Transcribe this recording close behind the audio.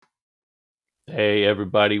Hey,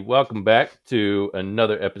 everybody, welcome back to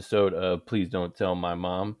another episode of Please Don't Tell My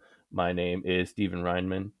Mom. My name is Stephen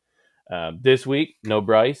Reinman. This week, no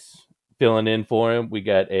Bryce, filling in for him. We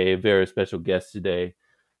got a very special guest today,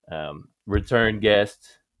 return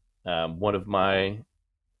guest, one of my,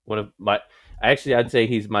 actually, I'd say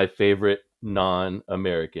he's my favorite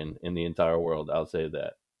non-American in the entire world. I'll say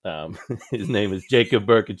that. His name is Jacob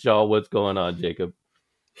Birkinshaw. What's going on, Jacob?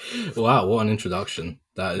 Wow, what an introduction.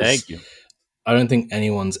 That is, Thank you. I don't think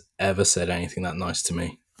anyone's ever said anything that nice to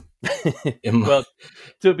me. In my, Well,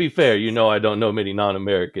 to be fair, I don't know many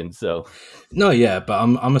non-Americans, so no, yeah, but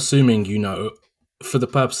I'm assuming for the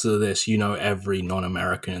purpose of this, every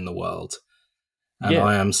non-American in the world, and yeah,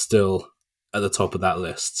 I am still at the top of that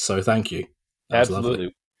list. So thank you. That was lovely.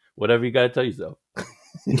 absolutely. Whatever you got to tell yourself.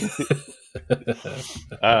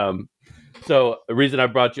 um, so the reason I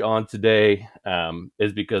brought you on today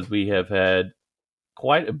is because we have had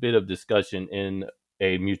quite a bit of discussion in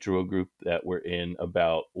a mutual group that we're in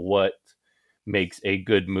about what makes a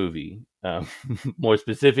good movie. More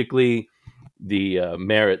specifically, the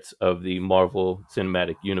merits of the Marvel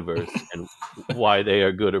Cinematic Universe and why they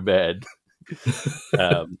are good or bad.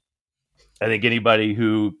 Um, I think anybody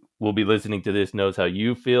who will be listening to this knows how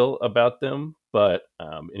you feel about them, but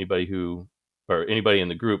anybody in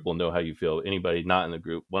the group will know how you feel. Anybody not in the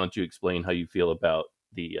group, why don't you explain how you feel about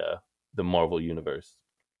the Marvel universe?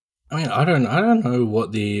 I mean, I don't know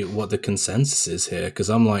what the consensus is here because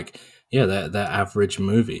I'm like, yeah, they're average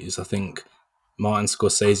movies. I think Martin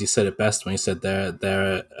Scorsese said it best when he said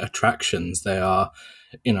they're attractions. They are,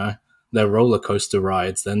 you know, they're roller coaster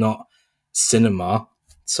rides. They're not cinema,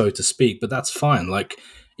 so to speak. But that's fine. Like,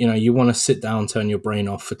 you want to sit down, turn your brain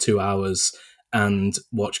off for 2 hours, and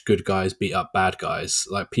watch good guys beat up bad guys.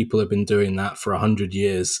 Like people have been doing that for 100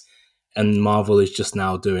 years, and Marvel is just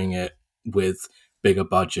now doing it with bigger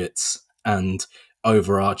budgets and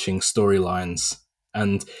overarching storylines,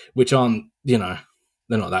 and which aren't, they're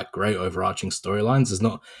not that great overarching storylines.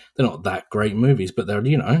 They're not that great movies, but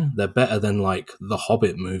they're better than like the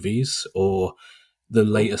Hobbit movies or the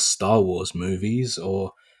latest Star Wars movies,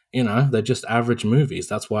 or they're just average movies.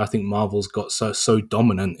 That's why I think Marvel's got so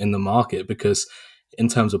dominant in the market, because in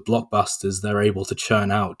terms of blockbusters, they're able to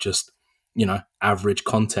churn out just average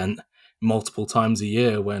content multiple times a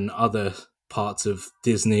year, when other parts of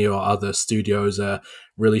Disney or other studios are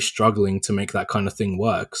really struggling to make that kind of thing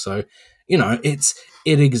work. So, it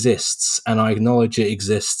exists, and I acknowledge it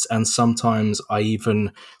exists, and sometimes I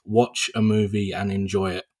even watch a movie and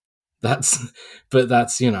enjoy it. That's but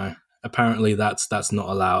that's, apparently that's not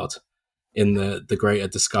allowed in the greater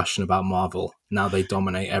discussion about Marvel. Now they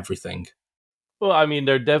dominate everything. Well, I mean,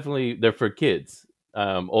 they're for kids.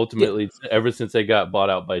 Yeah. Ultimately, ever since they got bought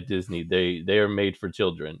out by Disney, they are made for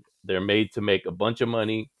children. They're made to make a bunch of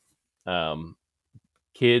money. Um,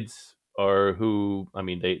 Kids are who, I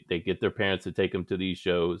mean, they get their parents to take them to these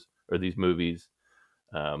shows or these movies,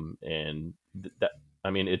 and that,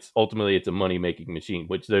 I mean, it's a money making machine,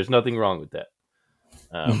 which there's nothing wrong with that.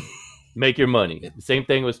 Um, make your money. Same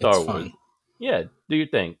thing with It's Star Wars. fun. Yeah, do your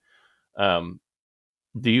thing. Um,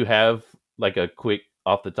 do you have like a quick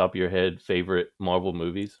off the top of your head favorite Marvel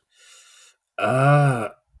movies? Uh,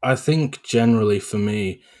 I think generally for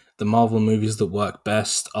me, the Marvel movies that work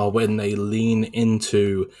best are when they lean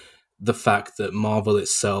into the fact that Marvel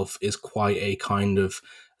itself is quite a kind of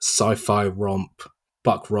sci-fi romp,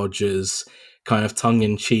 Buck Rogers, kind of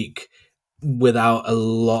tongue-in-cheek, without a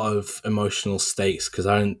lot of emotional stakes, because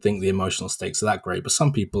I don't think the emotional stakes are that great, but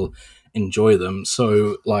some people enjoy them.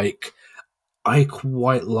 So, like, I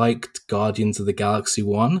quite liked Guardians of the Galaxy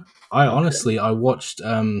 1. Okay. I watched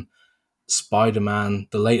Spider-Man,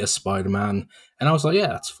 the latest Spider-Man, and I was like, yeah,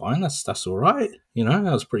 that's fine. That's all right. That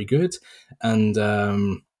was pretty good. And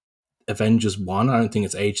Avengers 1, I don't think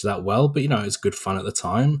it's aged that well, but it's good fun at the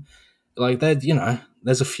time. Like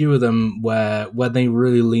there's a few of them where they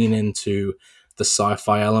really lean into the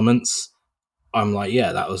sci-fi elements. I'm like,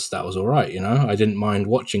 yeah, that was all right. I didn't mind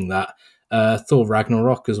watching that. Thor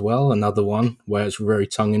Ragnarok as well, another one where it's very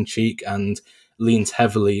tongue in cheek and leans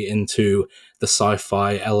heavily into the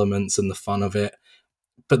sci-fi elements and the fun of it.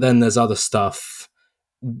 But then there's other stuff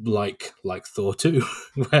like Thor 2,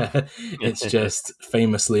 where it's just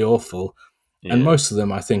famously awful. And Yeah. most of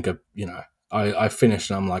them, I think, are I finished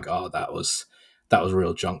and I'm like, oh, that was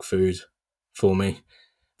real junk food for me.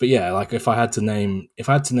 But yeah, like if I had to name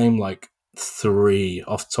like three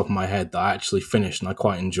off the top of my head that I actually finished and I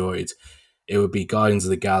quite enjoyed, it would be Guardians of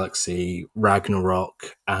the Galaxy,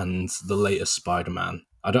 Ragnarok, and the latest Spider-Man.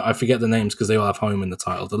 I forget the names because they all have home in the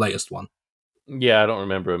title. The latest one. Yeah, I don't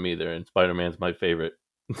remember him either, and Spider Man's my favorite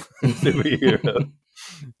superhero.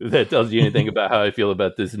 that tells you anything about how I feel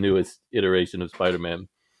about this newest iteration of Spider-Man.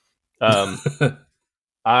 Um,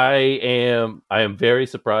 I am very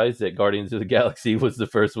surprised that Guardians of the Galaxy was the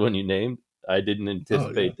first one you named. I didn't Oh yeah.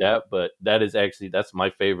 anticipate that, but that's my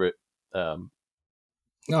favorite um,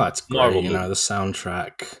 Oh, it's great. Marvel You know, movie. the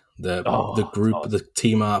soundtrack, the Oh, it's group, the awesome.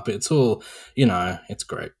 team up. It's all, you know, it's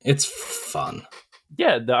great. It's fun.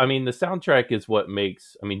 Yeah, I mean, the soundtrack is what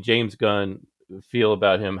makes. I mean, James Gunn, feel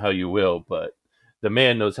about him how you will, but the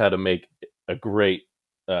man knows how to make a great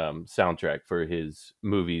soundtrack for his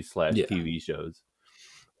movies slash Yeah, TV shows.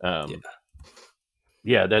 yeah, Um,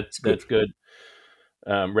 yeah, it's good. that's good.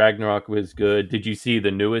 Ragnarok was good. Did you see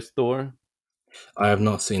the newest Thor? I have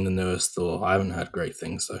not seen the newest Thor. I haven't heard great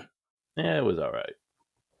things though. Yeah, it was all right.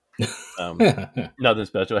 Nothing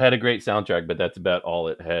special. It had a great soundtrack, but that's about all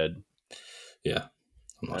it had. Yeah,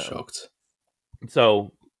 I'm not Um, shocked.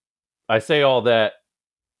 so I say all that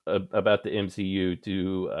about the MCU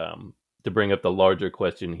to bring up the larger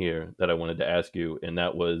question here that I wanted to ask you, and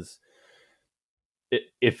that was,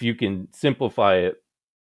 if you can simplify it,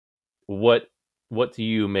 what what to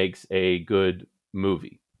you makes a good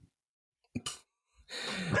movie?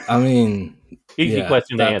 I mean, Easy yeah,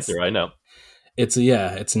 question to answer, I know. it's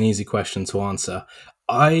an easy question to answer.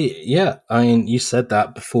 I mean, you said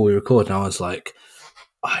that before we recorded, and I was like,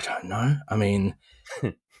 I don't know. I mean,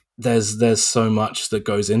 there's so much that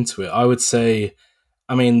goes into it. I would say,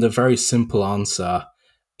 I mean, the very simple answer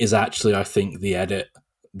is actually, I think, the edit.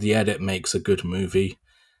 The edit makes a good movie.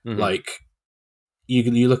 Hmm. Like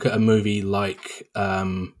you look at a movie like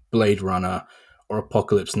Blade Runner or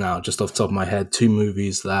Apocalypse Now, just off the top of my head, two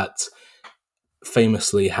movies that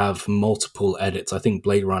famously have multiple edits. I think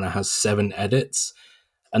Blade Runner has 7 edits,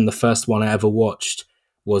 and the first one I ever watched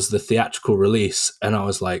was the theatrical release, and I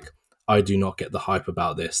was like, I do not get the hype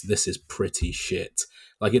about this. This is pretty shit.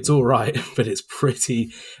 Like it's all right, but it's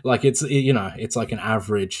pretty like it's you know it's like an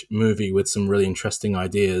average movie with some really interesting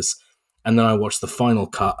ideas. And then I watched the final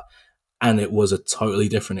cut, and it was a totally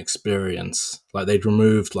different experience. Like they'd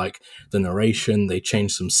removed like the narration, they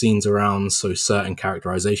changed some scenes around so certain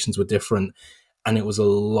characterizations were different, and it was a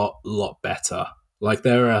lot better. Like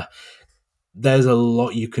there's a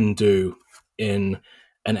lot you can do in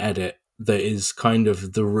an edit that is kind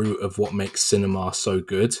of the root of what makes cinema so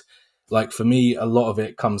good. Like for me, a lot of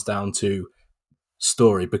it comes down to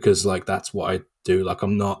story because like that's what I do. Like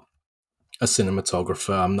I'm not a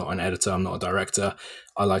cinematographer, I'm not an editor, I'm not a director.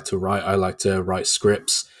 I like to write, I like to write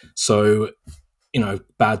scripts. So, you know,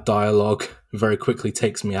 bad dialogue very quickly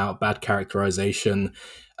takes me out, bad characterization,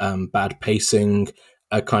 bad pacing,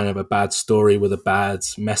 a kind of a bad story with a bad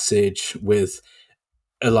message, with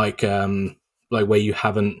like where you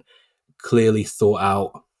haven't clearly thought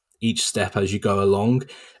out each step as you go along,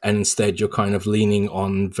 and instead you're kind of leaning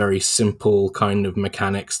on very simple kind of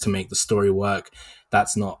mechanics to make the story work.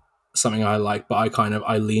 That's not something I like, but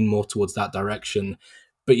I lean more towards that direction.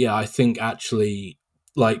 But yeah, I think actually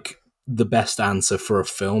like the best answer for a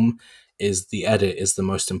film is the edit is the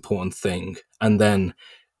most important thing, and then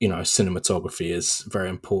you know cinematography is very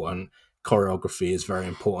important, choreography is very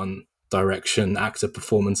important, direction, actor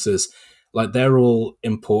performances, like they're all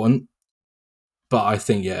important. But I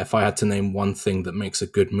think, yeah, if I had to name one thing that makes a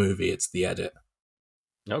good movie, it's the edit.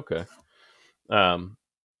 Okay. Um,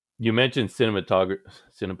 you mentioned cinematography.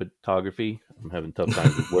 I'm having tough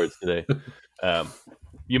times with words today. Um,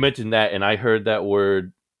 you mentioned that, and I heard that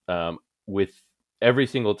word with every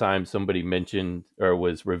single time somebody mentioned or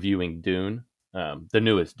was reviewing Dune, the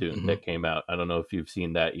newest Dune Hmm. that came out. I don't know if you've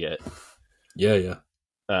seen that yet. Yeah, yeah.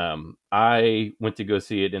 I went to go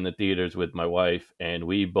see it in the theaters with my wife, and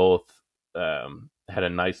we both had a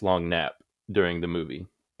nice long nap during the movie.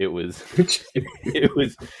 It was it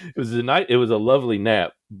was a lovely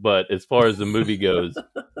nap, but as far as the movie goes,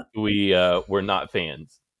 we were not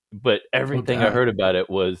fans. But Oh, everything I damn. heard about it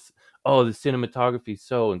was, oh, the cinematography is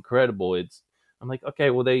so incredible. It's I'm like, okay,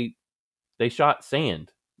 well they shot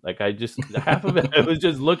sand. Like I just half of it I was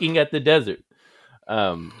just looking at the desert.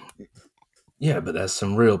 Um, Yeah, but there's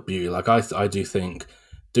some real beauty. Like I do think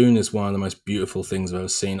Dune is one of the most beautiful things I've ever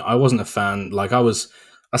seen. I wasn't a fan.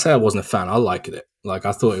 I say I wasn't a fan. I liked it. Like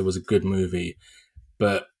I thought it was a good movie,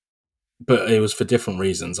 but it was for different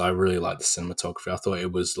reasons. I really liked the cinematography. I thought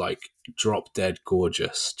it was like drop dead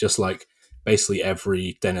gorgeous. Just like basically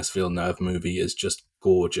every Dennis Villeneuve movie is just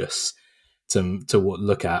gorgeous to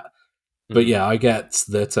look at. But mhm. yeah, I get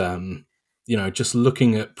that. You know, just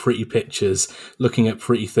looking at pretty pictures, looking at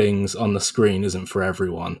pretty things on the screen isn't for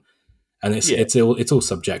everyone, and Yeah, it's all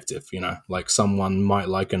subjective. You know, like someone might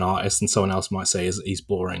like an artist, and someone else might say he's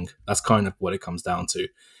boring. That's kind of what it comes down to.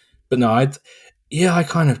 But no, yeah, I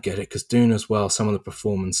kind of get it because Dune as well. Some of the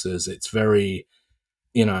performances, it's very,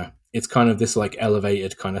 it's kind of this like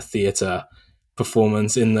elevated kind of theater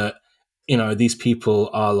performance in that, these people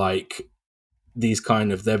are like these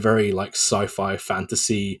kind of they're very like sci-fi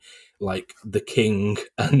fantasy, like the king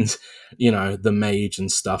and the mage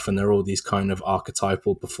and stuff, and they're all these kind of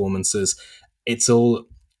archetypal performances. It's all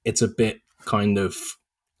it's a bit kind of,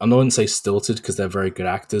 I wouldn't say stilted because they're very good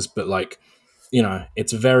actors, but like,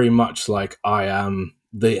 it's very much like I am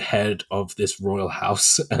the head of this royal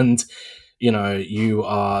house and you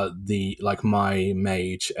are the like my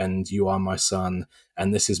mage and you are my son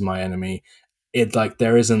and this is my enemy. It like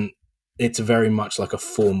there isn't It's very much like a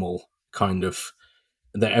formal kind of,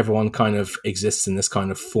 that everyone kind of exists in this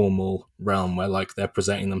kind of formal realm where like they're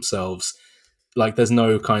presenting themselves, like there's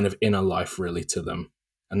no kind of inner life really to them.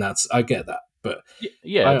 And that's, I get that, but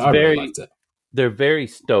Yeah, I, it's I really very liked it. they're very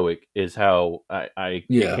stoic is how I it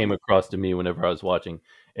Yeah, came across to me whenever I was watching,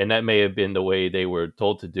 and that may have been the way they were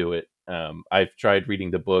told to do it. I've tried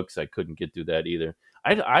reading the books, I couldn't get through that either.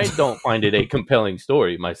 I don't find it a compelling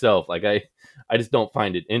story myself. Like I just don't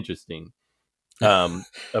find it interesting.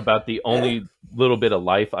 About the yeah, only little bit of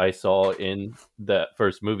life I saw in that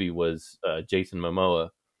first movie was Jason Momoa.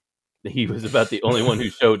 He was about the only one who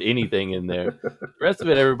showed anything in there. The rest of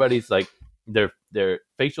it, everybody's like their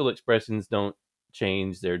facial expressions don't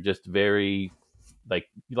change. They're just very like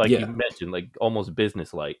you yeah, mentioned, like almost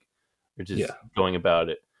business like. They're just yeah. going about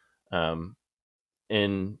it. Um,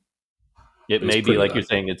 and it It was may be pretty like you're though.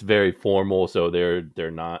 saying it's very formal, so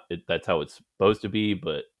they're not. That's how it's supposed to be,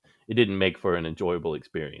 but it didn't make for an enjoyable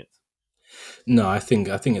experience. No, I think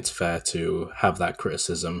it's fair to have that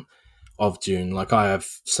criticism of Dune. Like I have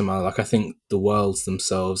some other, like I think the worlds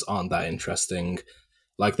themselves aren't that interesting.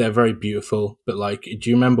 Like they're very beautiful, but like, do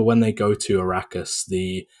you remember when they go to Arrakis,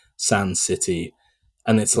 the Sand City,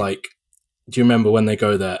 and it's Yeah, like, do you remember when they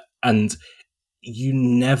go there and you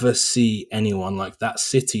never see anyone, like that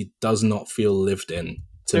city does not feel lived in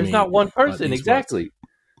to there's me, not one like person these worlds. exactly.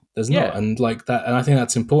 There's not, Yeah, and like that, and I think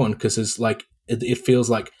that's important because it's like it feels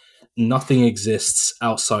like nothing exists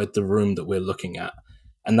outside the room that we're looking at,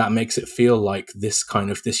 and that makes it feel like this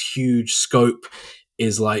kind of this huge scope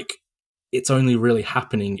is like it's only really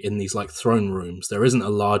happening in these like throne rooms. There isn't a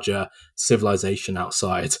larger civilization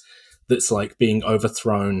outside that's like being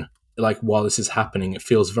overthrown. Like while this is happening, it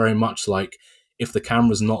feels very much like if the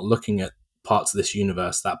camera's not looking at parts of this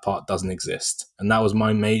universe, that part doesn't exist, and that was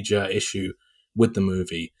my major issue with the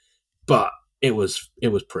movie. But it was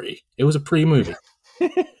a pretty movie.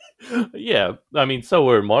 yeah. I mean, so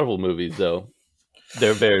were Marvel movies, though.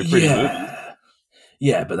 They're very pretty movies. Yeah,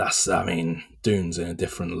 yeah, but that's, I mean, Dune's in a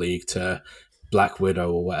different league to Black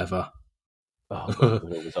Widow or whatever. Oh, Black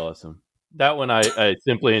Widow was awesome. That one I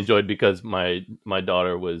simply enjoyed because my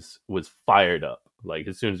daughter was fired up. Like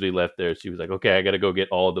as soon as we left there, she was like, "Okay, I got to go get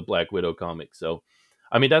all the Black Widow comics." So,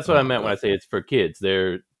 I mean, that's what I Oh meant when I god, say it's for kids.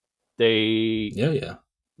 They yeah, yeah,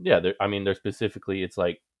 yeah, I mean, they're specifically. It's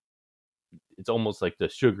like it's almost like the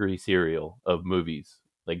sugary cereal of movies.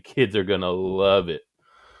 Like kids are gonna love it.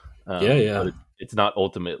 yeah, But yeah. it's not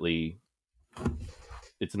ultimately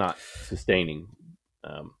it's not sustaining.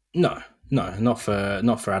 Um, No, no, not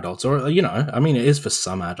for adults, or I mean, it is for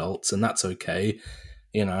some adults, and that's okay.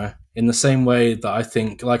 In the same way that I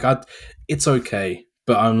think like it's okay,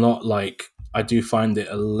 but I'm not like, I do find it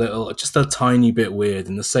a little, just a tiny bit weird.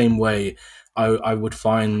 In the same way, I would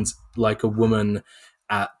find like a woman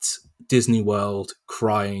at Disney World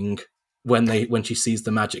crying when she sees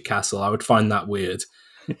the Magic Castle. I would find that weird.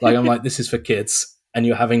 Like I'm like, this is for kids, and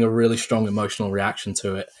you're having a really strong emotional reaction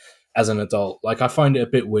to it as an adult. Like I find it a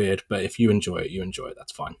bit weird, but if you enjoy it, you enjoy it.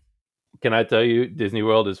 That's fine. can I tell you, Disney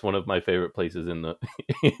World is one of my favorite places in the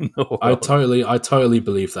in the I world. totally, I totally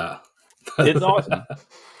believe that. It's awesome.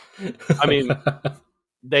 I mean,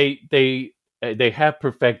 they have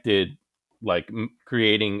perfected like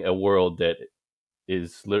creating a world that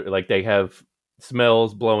is like they have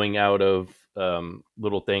smells blowing out of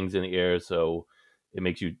little things in the air, so it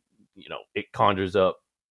makes you it conjures up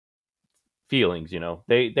feelings.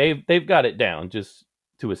 They've got it down just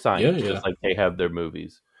to a Yeah, science, yeah. just like they have their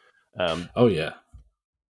movies. Um, Oh yeah.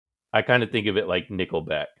 I kind of think of it like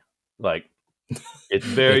Nickelback. Like it's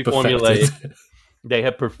very They've perfected. formulaic. They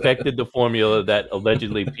have perfected the formula that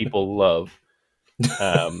allegedly people love,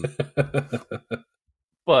 um,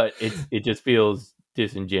 but it just feels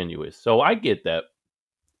disingenuous. So I get that.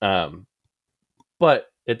 Um, but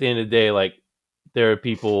at the end of the day, like there are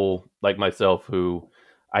people like myself who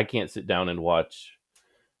I can't sit down and watch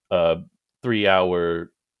a 3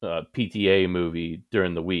 hour PTA movie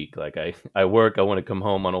during the week. Like I work, I want to come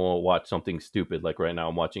home, I don't want to watch something stupid. Like right now,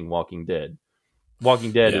 I'm watching Walking Dead.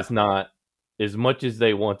 Walking Dead Yeah, is not as much as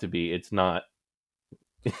they want to be. It's not.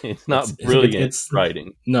 It's it's not brilliant it's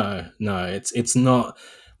writing. no, it's not.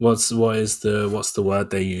 What's the word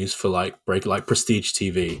they use for like prestige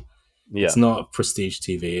TV? It's Yeah. not prestige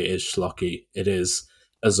TV. It is schlocky. It is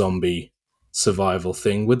a zombie survival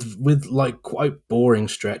thing with like quite boring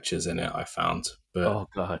stretches in it. I found, but Oh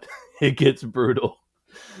God, it gets brutal.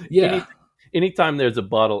 yeah. Any anytime there's a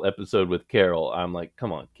bottle episode with Carol, I'm like,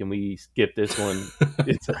 come on, can we skip this one?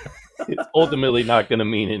 It's it's ultimately not going to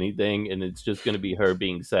mean anything, and it's just going to be her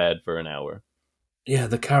being sad for an hour. Yeah,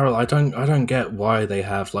 the Carol, I don't get why they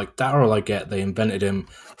have like Daryl. I get they invented him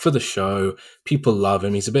for the show. People love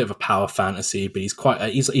him. He's a bit of a power fantasy, but he's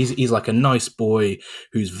quite he's like a nice boy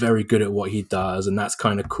who's very good at what he does, and that's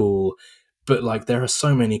kind of cool. But like there are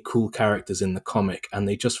so many cool characters in the comic, and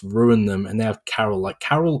they just ruin them. And they have Carol. Like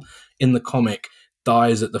Carol in the comic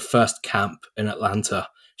dies at the first camp in Atlanta.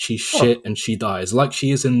 She's Oh, shit and she dies, like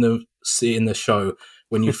she is in the show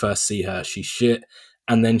when you first see her. She's shit,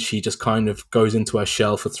 and then she just kind of goes into her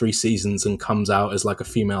shell for 3 seasons and comes out as like a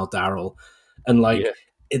female Daryl, and yeah, like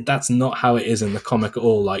that's not how it is in the comic at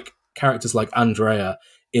all. Like characters like Andrea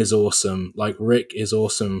is awesome, like Rick is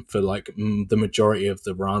awesome for like the majority of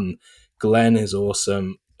the run. Glenn is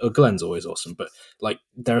awesome. Glenn's always awesome, but like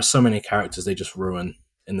there are so many characters they just ruin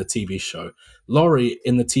in the TV show. Laurie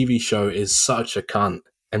in the TV show is such a cunt,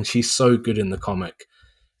 and she's so good in the comic,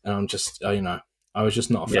 and I'm just I was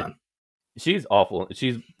just not a yeah. fan. She's awful.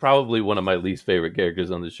 She's probably one of my least favorite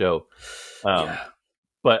characters on the show. Um, Yeah.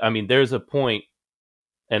 but I mean, there's a point,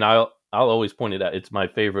 and I'll always point it out. It's my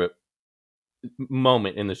favorite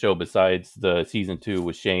moment in the show besides the season 2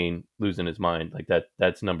 with Shane losing his mind. Like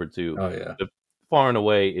that's number 2. Oh yeah. The far and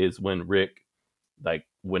away is when Rick, like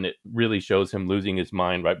when it really shows him losing his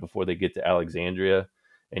mind right before they get to Alexandria,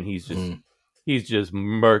 and Mm. he's just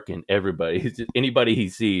murking everybody. Anybody he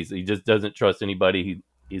sees, he just doesn't trust anybody.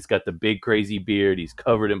 He's got the big crazy beard. He's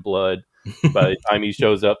covered in blood. By the time he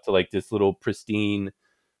shows up to like this little pristine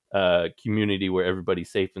community where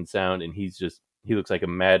everybody's safe and sound, and he looks like a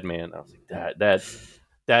madman. I was like,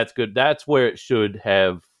 that's good. That's where it should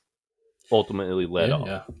have ultimately led Yeah, off.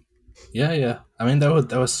 yeah. Yeah, yeah. I mean, there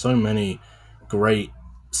were so many great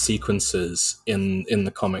sequences in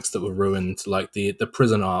the comics that were ruined. Like the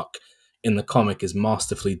prison arc in the comic is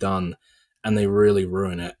masterfully done, and they really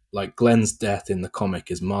ruin it. Like Glenn's death in the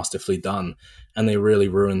comic is masterfully done, and they really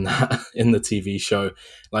ruin that in the TV show.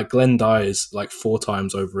 Like Glenn dies like 4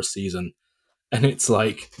 times over a season, and it's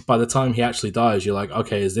like by the time he actually dies, you're like,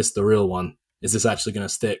 okay, is this the real one? Is this actually going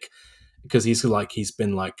to stick? Because he's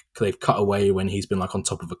been like they've cut away when he's been like on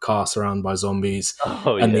top of a car surrounded by zombies,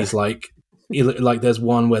 Oh and yeah, he's like there's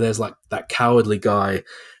one where there's like that cowardly guy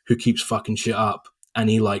who keeps fucking shit up, and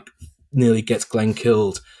he like nearly gets Glenn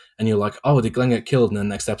killed, and you're like, oh, did Glenn get killed? And then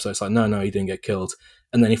the next episode it's like, no, he didn't get killed,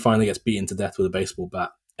 and then he finally gets beaten to death with a baseball bat.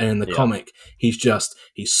 And in the yeah, comic, he's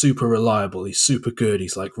super reliable, he's super good,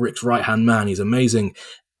 he's like Rick's right hand man, he's amazing,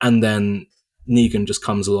 and then Negan just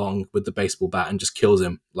comes along with the baseball bat and just kills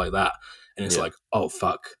him like that. And it's yeah. like, oh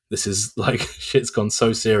fuck, this is like shit's gone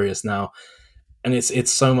so serious now. And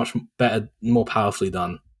it's so much better, more powerfully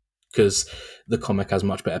done because the comic has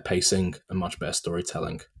much better pacing and much better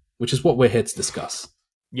storytelling, which is what we're here to discuss.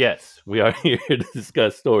 Yes, we are here to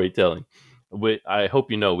discuss storytelling. I hope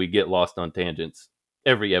you know we get lost on tangents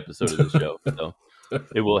every episode of the show, so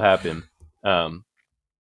it will happen. Um,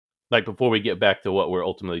 like before we get back to what we're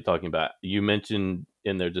ultimately talking about, you mentioned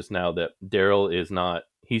in there just now that Daryl is not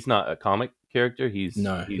he's not a comic character. No,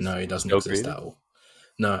 He's no, he doesn't show exist created. at all.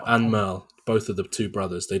 No, and Merle, both of the two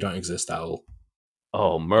brothers, they don't exist at all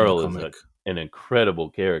Oh, in the Merle is comic. an incredible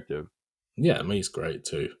character. Yeah, I mean, he's great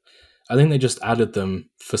too. I think they just added them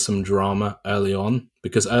for some drama early on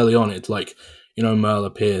because early on it's like, Merle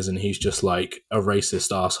appears and he's just like a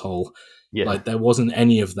racist asshole. Yeah, Like there wasn't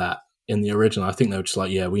any of that in the original. I think they were just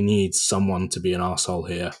like, yeah, we need someone to be an asshole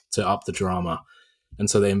here to up the drama. And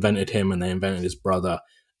so they invented him and they invented his brother.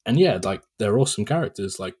 And yeah, like they're awesome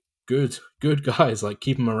characters, like good guys, like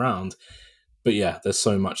keep them around. But yeah, there's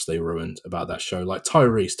so much they ruined about that show. Like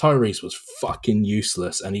Tyrese was fucking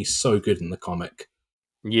useless and he's so good in the comic.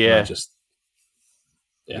 And I yeah, just,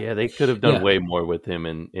 yeah, yeah. They could have done yeah, way more with him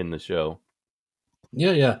in the show.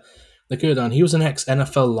 yeah. They could have done. He was an ex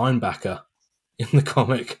NFL linebacker in the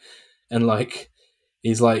comic, and like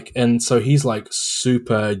and so he's like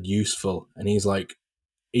super useful, and he's like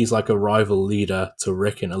a rival leader to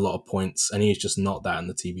Rick in a lot of points, and he's just not that in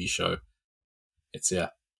the TV show. It's yeah,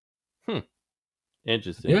 Hmm,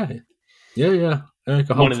 interesting. yeah, yeah. They make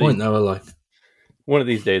a whole One of these point. They were like, one of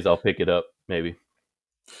these days I'll pick it up. Maybe.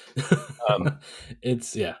 Um,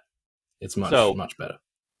 it's yeah. It's much So much better.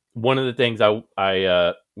 one of the things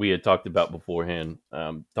I we had talked about beforehand,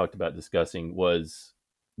 talked about discussing was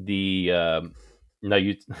the now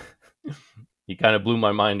you you kind of blew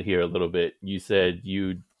my mind here a little bit. You said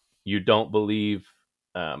you don't believe.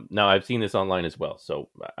 Now I've seen this online as well, so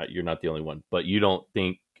you're not the only one. But you don't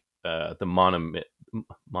think the monomyth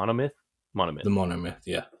monomyth. The monomyth,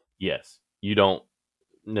 yeah. Yes, you don't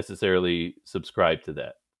necessarily subscribe to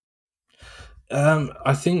that.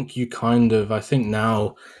 I think you kind of. I think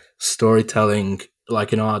now storytelling,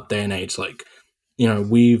 like in our day and age, like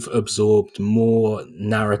we've absorbed more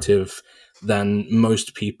narrative than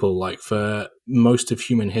most people. Like for most of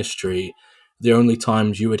human history, the only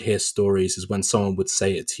times you would hear stories is when someone would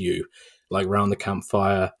say it to you, like around the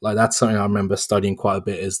campfire. Like that's something I remember studying quite a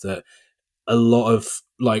bit. Is that a lot of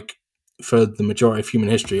like for the majority of human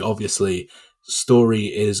history, obviously, story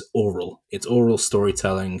is oral. It's oral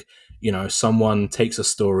storytelling. Someone takes a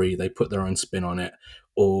story, they put their own spin on it,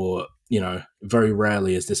 or very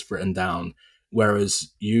rarely is this written down.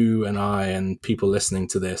 Whereas you and I and people listening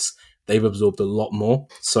to this, they've absorbed a lot more.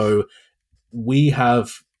 So we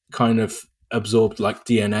have kind of absorbed like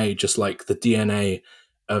DNA, just like the DNA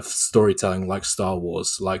of storytelling, like Star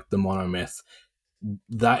Wars, like the monomyth.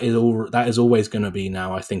 That is always going to be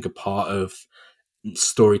now, I think, a part of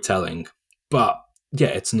storytelling. But yeah,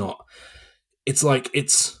 it's not. It's like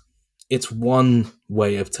it's one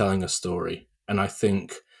way of telling a story, and I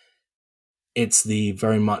think it's the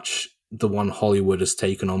very much the one Hollywood has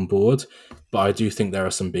taken on board. But I do think there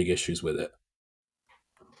are some big issues with it.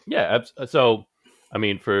 Yeah. So, I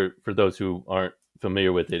mean, for those who aren't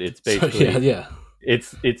familiar with it, So yeah, yeah.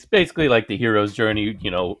 it's basically like the hero's journey.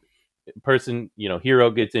 Person,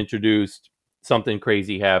 hero gets introduced, something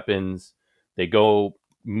crazy happens, they go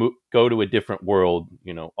to a different world.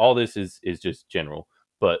 All this is just general,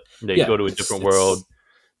 but they Yeah, go to a it's different world. it's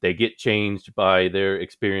They get changed by their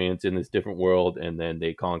experience in this different world, and then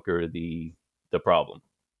they conquer the problem,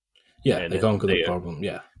 yeah, and they then conquer the problem.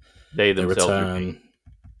 Yeah, they they themselves are changed. return.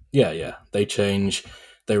 Yeah, yeah, they change.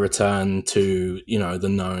 They return to the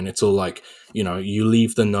known. It's all like you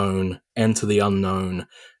leave the known, enter the unknown.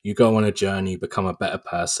 You go on a journey, become a better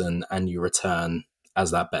person, and you return as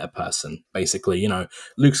that better person. Basically,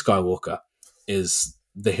 Luke Skywalker is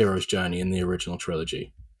the hero's journey in the original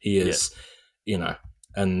trilogy. He Yes. is, you know,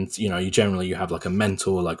 and you have like a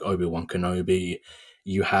mentor like Obi-Wan Kenobi.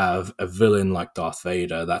 You have a villain like Darth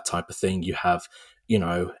Vader, that type of thing. You have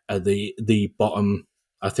the bottom,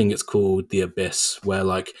 I think it's called the abyss, where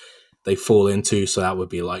like they fall into, so that would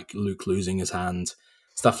be like Luke losing his hand,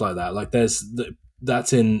 stuff like that. Like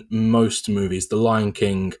that's in most movies. The Lion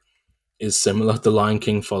King is similar. The Lion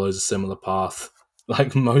King follows a similar path.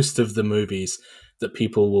 Like most of the movies that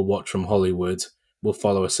people will watch from Hollywood will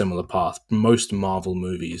follow a similar path. Most Marvel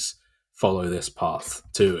movies follow this path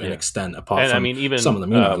to an Yeah. extent, apart And I from mean, some even of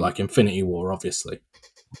them, like Infinity War, obviously.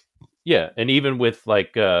 yeah, and even with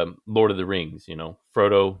like Lord of the Rings,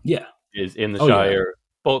 Frodo Yeah. is in the Oh yeah. Shire.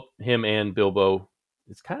 Both him and Bilbo.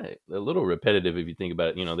 It's kind of a little repetitive if you think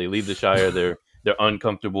about it. They leave the Shire. They're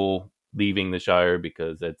uncomfortable leaving the Shire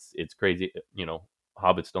because it's crazy.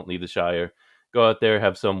 Hobbits don't leave the Shire. Go out there,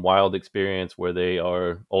 have some wild experience where they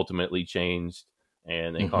are ultimately changed,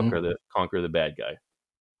 and then hmm conquer the bad guy.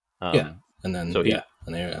 Yeah. Um, And then so yeah,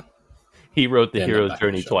 and he wrote the they end up hero's back in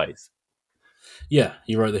the journey show. twice. Yeah,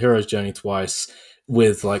 he wrote the hero's journey twice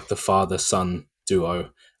with like the father son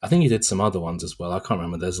duo. I think he did some other ones as well. I can't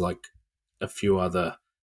remember. There's like a few other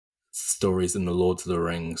stories in the Lord of the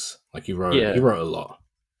Rings. Like he Yeah, wrote a lot.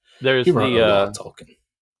 He there's wrote the a lot, Tolkien.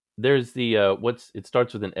 what's it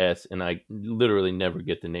starts with an S, and I literally never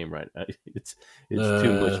get the name right. It's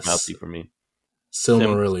too much mouthy for me. Sim.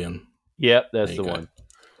 Silmarillion. Yep, There that's you the go. one.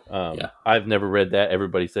 Yeah, I've never read that.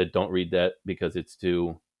 Everybody said don't read that because it's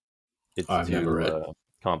I've never too read. I've never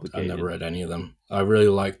complicated. read any of them. I really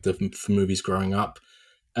liked the movies growing up,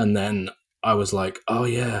 and then I was like, oh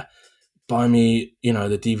yeah, buy me, the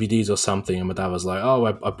DVDs or something. And my dad was like, oh,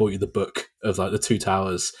 I bought you the book of like the Two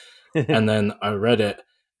Towers. And then I read it,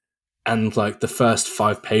 and like the first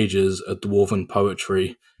 5 pages are dwarven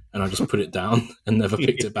poetry. And I just put it down and never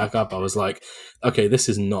picked it back up. I was like, okay, this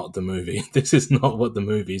is not the movie. This is not what the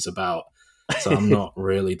movie's about. So I'm not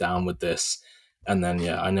really down with this. And then,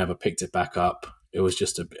 yeah, I never picked it back up. It was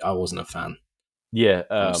just I wasn't a fan, Yeah,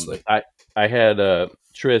 honestly. I had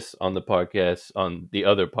Tris on the podcast, on the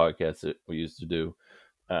other podcast that we used to do,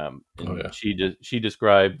 Oh, and yeah. she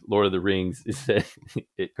described Lord of the Rings. It said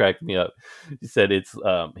it cracked me up. She said it's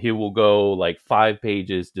he will go like 5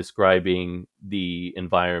 pages describing the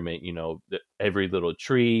environment. Every little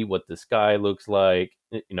tree, what the sky looks like.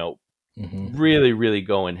 Hmm. really, really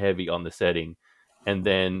going heavy on the setting, and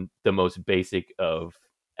then the most basic of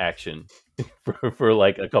action for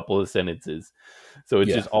like a couple of sentences. So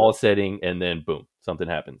it's Yeah, just all setting, and then boom, something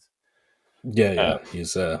happens. yeah, Uh, yeah.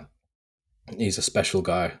 He's a special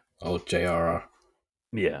guy, old JRR.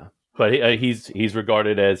 yeah, but he's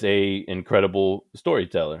regarded as a incredible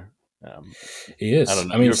storyteller. Um, He I is. don't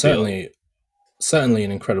know I mean, your feeling. certainly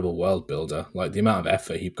an incredible world builder. Like the amount of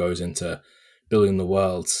effort he goes into building the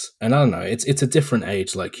worlds, and I don't know, it's a different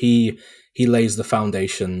age. Like he lays the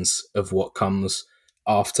foundations of what comes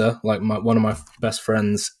after. Like one of my best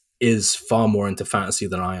friends is far more into fantasy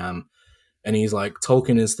than I am, and he's like,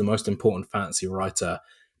 Tolkien is the most important fantasy writer,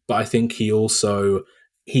 but I think he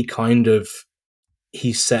kind of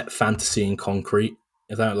he set fantasy in concrete.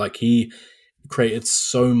 That like he created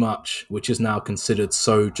so much which is now considered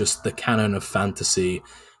so just the canon of fantasy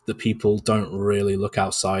that people don't really look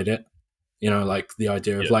outside it. You know, like the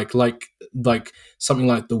idea of Yeah, like something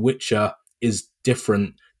like The Witcher is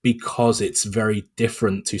different because it's very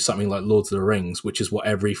different to something like Lord of the Rings, which is what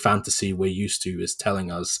every fantasy we're used to is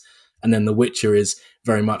telling us. And then The Witcher is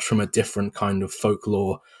very much from a different kind of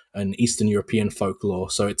folklore, an Eastern European folklore,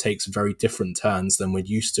 so it takes very different turns than we're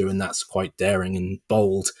used to, and that's quite daring and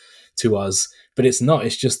bold to us. But it's not,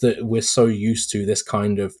 it's just that we're so used to this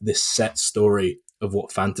kind of this set story of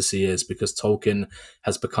what fantasy is because Tolkien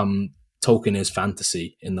is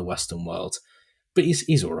fantasy in the Western world. But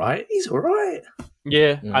he's all right. He's all right.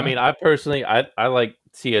 yeah. You I know. mean, I personally, I like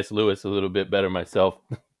C.S. Lewis a little bit better myself.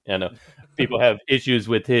 I know people have issues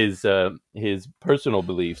with his personal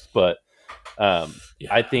beliefs, but I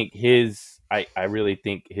Yeah. think I really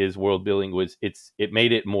think his world building it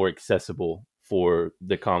made it more accessible for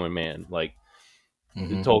the common man. Like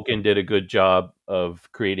Hmm. Tolkien did a good job of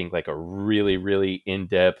creating like a really, really in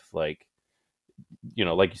depth, like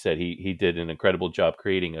like you said, he did an incredible job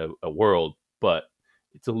creating a world, but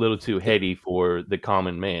it's a little too Yeah. heady for the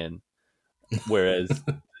common man. Whereas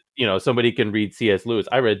somebody can read C.S. Lewis.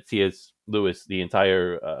 I read C.S. Lewis the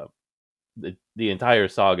entire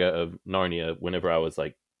saga of Narnia whenever I was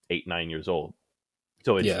like 8 9 years old.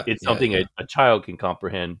 So it's Yeah. it's Yeah. something Yeah. a child can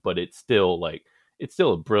comprehend, but it's still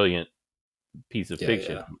a brilliant piece of Yeah. fiction.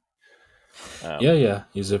 Yeah. Yeah. Um, Yeah.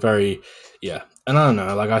 He's a very yeah. And I don't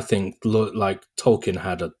know. Like I think like Tolkien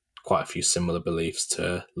had quite a few similar beliefs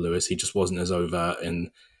to Lewis. He just wasn't as overt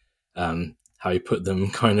in how he put them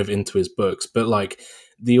kind of into his books. But like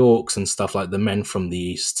the orcs and stuff, like the men from the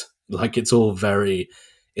east, like it's all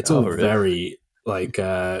oh, really? very like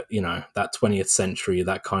that 20th century,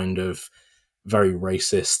 that kind of very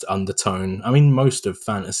racist undertone. I mean, most of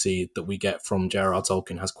fantasy that we get from J.R.R.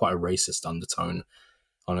 Tolkien has quite a racist undertone,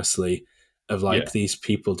 honestly. Of Yeah, like these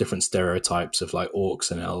people, different stereotypes of like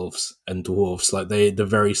orcs and elves and dwarves, like the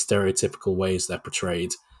very stereotypical ways they're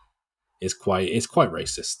portrayed is quite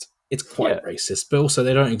racist. It's yeah, quite racist, but also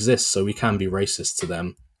they don't exist, so we can be racist to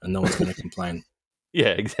them, and no one's going to complain. yeah.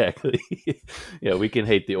 Exactly. Yeah, we can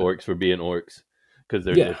hate the orcs for being orcs because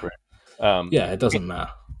they're Yeah, different. Um, yeah, it doesn't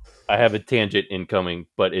matter. I have a tangent incoming,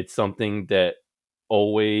 but it's something that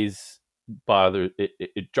always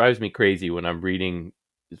it drives me crazy when I'm reading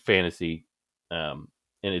fantasy, um,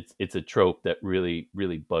 and it's a trope that really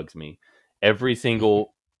really bugs me. Every Mhm,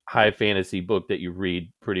 single high fantasy book that you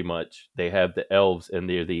read, pretty much, they have the elves, and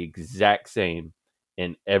they're the exact same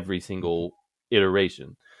in every mhm. single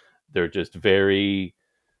iteration. They're just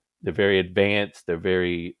they're very advanced. They're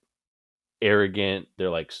very arrogant. They're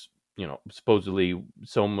like supposedly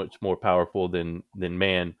so much more powerful than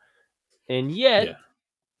man, and yet Yeah,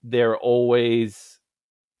 they're always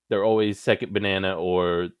they're always second banana,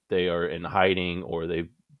 or they are in hiding, or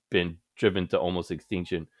they've been driven to almost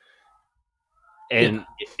extinction. yeah, And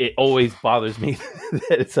it always bothers me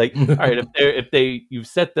that it's like, all right, if you've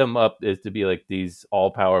set them up as to be like these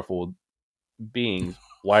all powerful beings,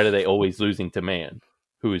 why are they always losing to man,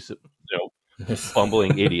 who's if,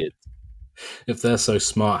 bumbling idiots? if they're so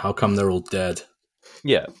smart, how come they're all dead?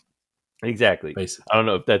 Yeah, exactly. I Basically, don't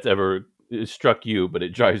know if that's ever struck you, but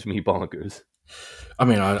it drives me bonkers. I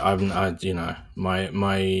mean,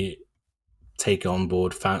 my take on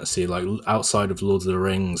board fantasy, like outside of Lord of the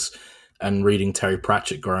Rings and reading Terry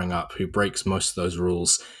Pratchett growing up, who breaks most of those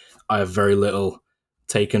rules, I have very little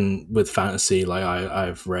taken with fantasy. Like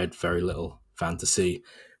I've read very little fantasy,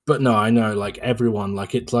 but no, I know like everyone,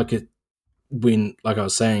 when like I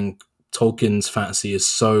was saying, Tolkien's fantasy is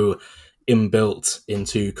so inbuilt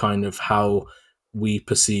into kind of how we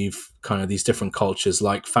perceive kind of these different cultures,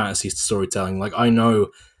 like fantasy storytelling. Like I know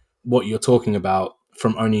what you're talking about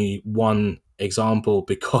from only one example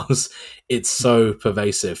because it's so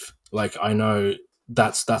pervasive. Like I know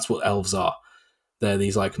that's what elves are. they're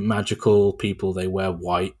these like magical people. They wear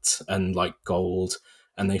white and like gold,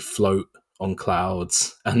 and they float on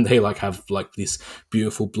clouds, and they like have like this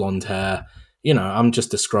beautiful blonde hair. You know, I'm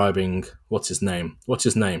just describing what's his name. What's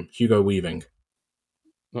his name? Hugo Weaving,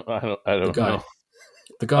 I the don't know. guy,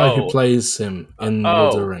 the guy who Oh, plays him in Lord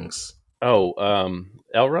of the oh, Rings.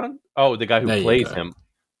 Elrond. Oh, the guy who There you plays go. him.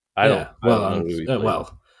 Yeah. I Well, don't know who he plays.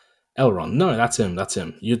 well, Elrond. No, that's him. That's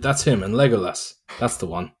him. That's him. And Legolas. That's the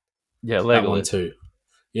one. Yeah, That one Legolas. too.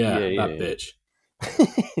 Yeah, Yeah, that yeah, bitch.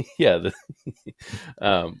 yeah.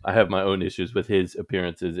 Yeah. I have my own issues with his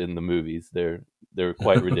appearances in the movies. They're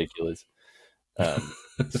quite ridiculous.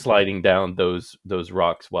 Sliding down those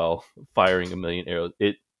rocks while firing a million arrows.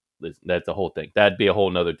 Listen, that's a whole thing. That'd be a whole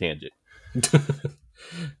nother tangent.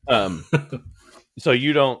 Um, so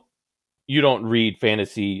you don't read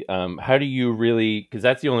fantasy. How do you really? Because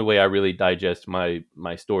that's the only way I really digest my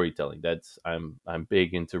storytelling. I'm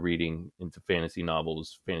big into reading into fantasy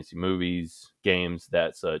novels, fantasy movies, games,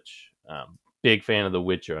 that such. Big fan of The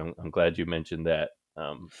Witcher. I'm glad you mentioned that.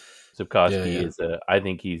 Yeah, Sapkowski yeah, is a. I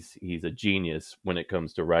think he's a genius when it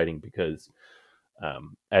comes to writing because,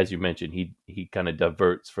 as you mentioned, he kind of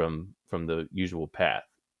diverts from the usual path.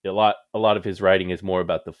 A lot of his writing is more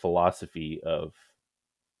about the philosophy of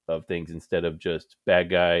things instead of just bad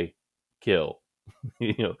guy kill.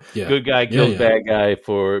 You know, yeah, good guy yeah, kills yeah. bad guy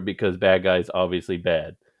for because bad guy is obviously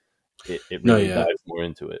bad. It No, really yeah. dives more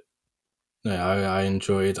into it. No, I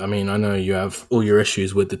enjoyed. I mean, I know you have all your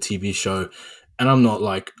issues with the TV show, and I'm not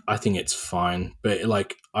like I think it's fine, but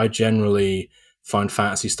like I generally find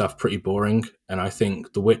fantasy stuff pretty boring, and I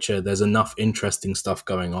think The Witcher there's enough interesting stuff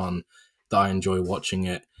going on that I enjoy watching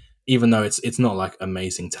it, even though it's not like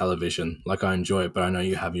amazing television. Like I enjoy it, but I know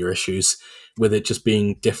you have your issues with it just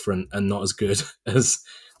being different and not as good as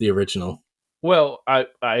the original. Well,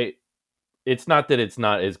 I it's not that it's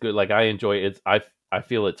not as good. Like I enjoy it. I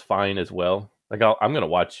feel it's fine as well. Like I'm gonna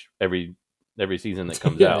watch every season that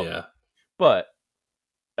comes Yeah, out. yeah, But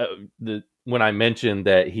the when I mentioned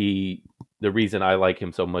that the reason I like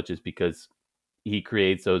him so much is because he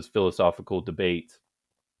creates those philosophical debates.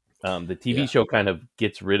 The TV yeah, show kind of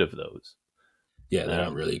gets rid of those. yeah. They don't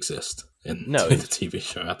Um, really exist in no, in the TV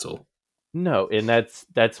show at all. no, and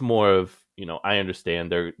that's more of I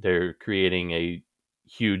understand they're creating a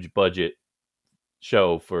huge budget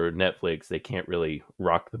show for Netflix. They can't really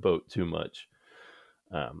rock the boat too much.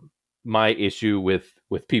 Um, my issue with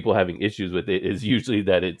people having issues with it is usually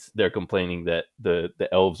that they're complaining that the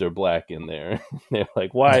elves are black in there. They're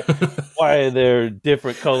like, why are there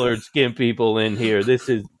different colored skin people in here? This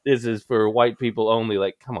is for white people only.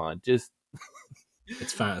 Like, come on, just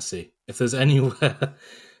It's fantasy. If there's anywhere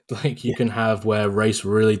like you can have where race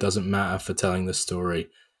really doesn't matter for telling the story,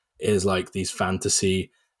 it is like these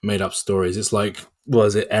fantasy made up stories. It's like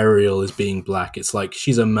was it Ariel is being black? It's like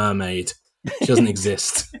she's a mermaid. She doesn't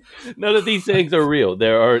exist. none of these things are real.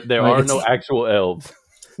 There Like are no it's actual elves.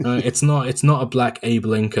 it's not a black Abe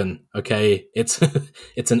Lincoln. Okay, it's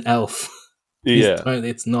it's an elf. Yeah,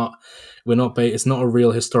 It's not. We're not. It's not a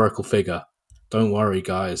real historical figure. Don't worry,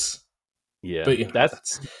 guys. yeah. But you know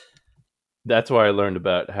that's That's where I learned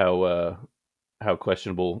about how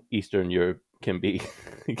questionable Eastern Europe can be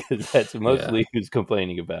because that's yeah, mostly who's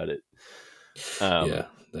complaining about it. Um, yeah.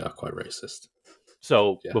 They are quite racist.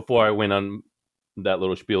 so Yeah. before I went on that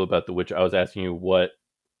little spiel about The Witcher, I was asking you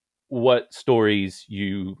what stories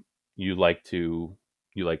you like to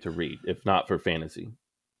read, if not for fantasy.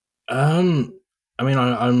 Um, I mean,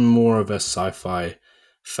 I'm more of a sci-fi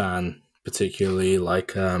fan, particularly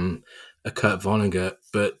like a Kurt Vonnegut,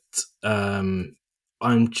 but um,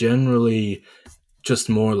 I'm generally just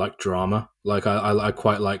more like drama. Like I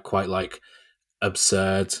quite like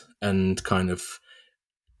absurd and kind of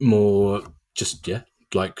more just yeah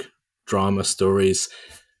like drama stories.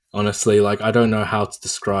 Honestly, like I don't know how to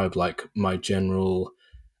describe like my general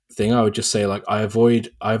thing. I would just say like I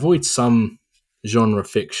avoid some genre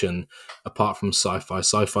fiction apart from sci-fi.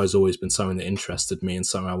 Sci-fi's always been something that interested me and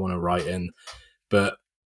something I want to write in. But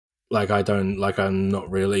like I don't like I'm not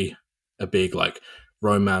really a big like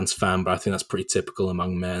romance fan, but I think that's pretty typical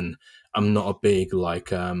among men. I'm not a big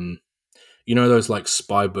like those like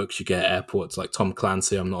spy books you get at airports like Tom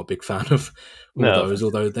Clancy. I'm not a big fan of all No, those,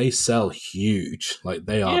 although they sell huge. Like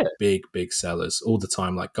they yeah, are big sellers all the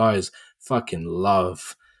time. Like guys fucking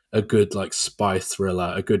love a good like spy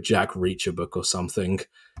thriller, a good Jack Reacher book or something.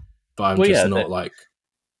 But I'm well, just yeah, not like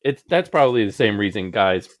that's probably the same reason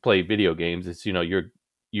guys play video games. It's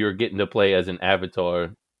you're getting to play as an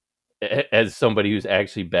avatar as somebody who's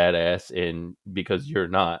actually badass, and because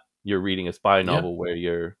you're reading a spy yeah. novel where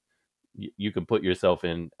you can put yourself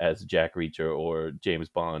in as Jack Reacher or James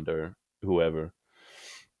Bond or whoever.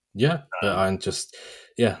 Yeah, but Um, I'm just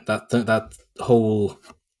yeah that whole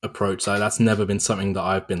approach that's never been something that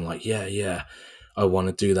I've been like yeah I want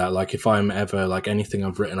to do that. Like if I'm ever like anything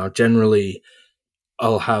I've written,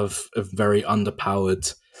 I'll have a very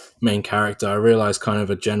underpowered main character. I realize kind of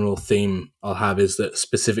a general theme I'll have is that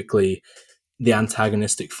specifically the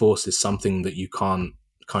antagonistic force is something that you can't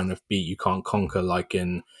kind of beat, you can't conquer. Like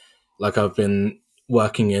I've been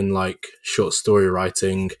working in like short story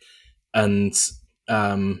writing, and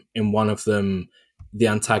in one of them, the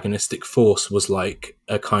antagonistic force was like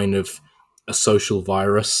a kind of a social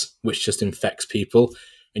virus which just infects people,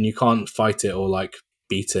 and you can't fight it or like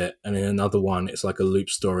beat it. And in another one, it's like a loop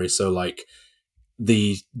story. So like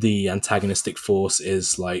the antagonistic force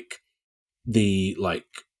is like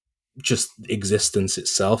just existence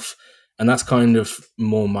itself. And that's kind of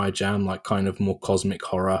more my jam, like kind of more cosmic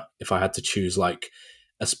horror. If I had to choose like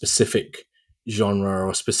a specific genre or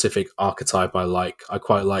a specific archetype I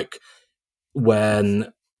quite like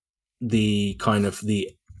when the kind of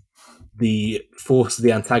the force,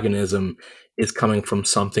 the antagonism is coming from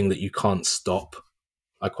something that you can't stop.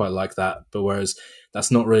 I quite like that. But whereas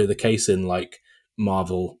that's not really the case in like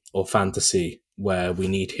Marvel or fantasy, where we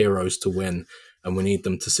need heroes to win and we need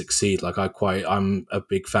them to succeed. I'm a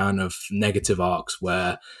big fan of negative arcs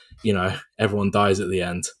where, everyone dies at the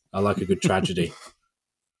end. I like a good tragedy.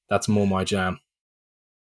 That's more my jam.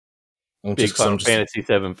 I'm just Big because Final I'm just Fantasy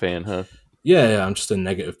VII fan, huh? yeah, I'm just a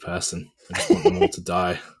negative person. I just want them all to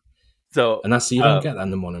die. So, And you don't uh, get that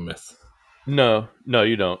in the monomyth. no, no,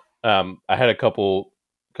 you don't. I had a couple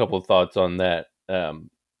of thoughts on that.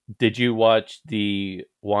 Did you watch the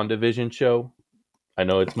WandaVision show? I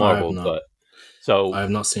know it's I have Marvel, not. but so I have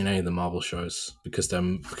not seen any of the Marvel shows because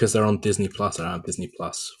they're on Disney Plus. I don't have Disney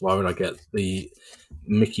Plus. Why would I get the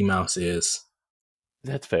Mickey Mouse ears?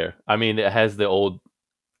 that's fair. I mean, it has the old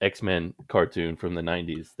X-Men cartoon from the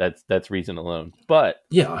 '90s. That's reason alone. But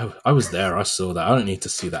Yeah, I was there. I saw that. I don't need to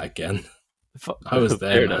see that again. I was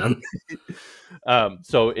there, fair enough. man.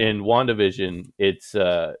 So in WandaVision, it's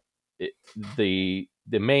the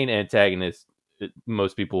main antagonist.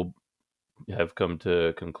 Most people have come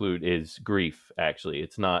to conclude is grief. Actually,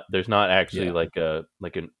 it's not. There's not actually Yeah, like a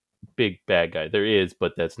big bad guy. There is,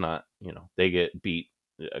 but that's not. They get beat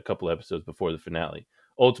a couple episodes before the finale.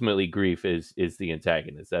 Ultimately, grief is the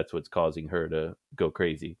antagonist. That's what's causing her to go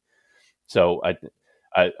crazy. So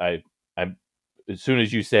I as soon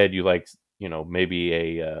as you said you like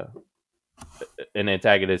maybe an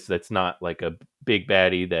antagonist that's not like a big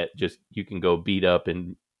baddie that just you can go beat up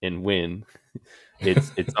and win.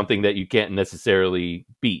 It's something that you can't necessarily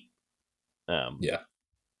beat. Um, yeah,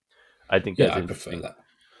 I think yeah. that's I prefer interesting.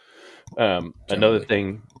 that Another generally.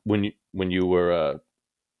 thing when you were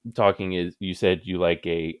talking is you said you like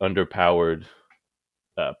a underpowered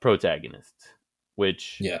protagonist,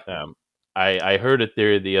 which Yeah. I heard a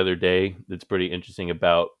theory the other day that's pretty interesting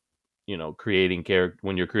about creating character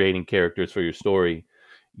when you're creating characters for your story.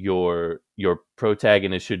 Your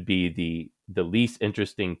protagonist should be the least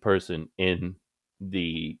interesting person in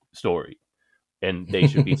the story, and they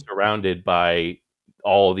should be surrounded by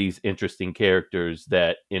all these interesting characters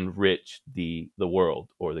that enrich the world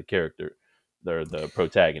or the character, the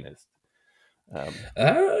protagonist. I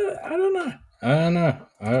don't know. I don't know.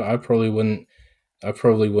 I probably wouldn't. I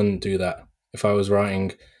probably wouldn't do that if I was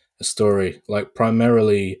writing a story. Like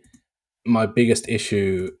primarily, my biggest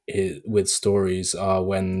with stories are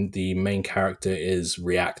when the main character is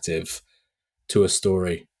reactive to a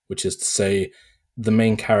story, which is to say, the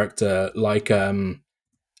main character, like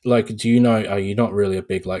do you know? Are you not really a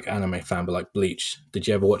big like anime fan, but like Bleach? Did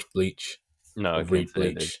you ever watch Bleach No, I or can't read say I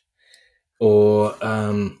did. Bleach? Or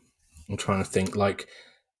I'm trying to think. Like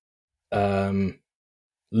um,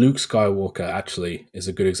 Luke Skywalker actually is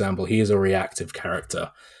a good example. He is a reactive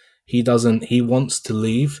character. He doesn't. He wants to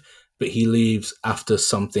leave, but he leaves after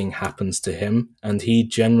something happens to him, and he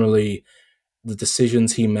generally the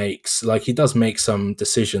decisions he makes. Like he does make some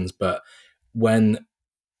decisions, but when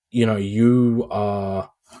you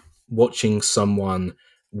are watching someone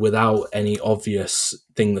without any obvious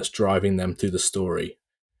thing that's driving them through the story.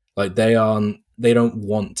 Like they don't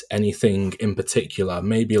want anything in particular.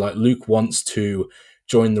 Maybe like Luke wants to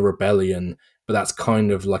join the rebellion, but that's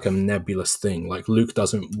kind of like a nebulous thing. Like Luke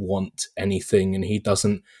doesn't want anything and he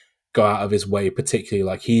doesn't go out of his way particularly.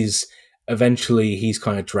 Like he's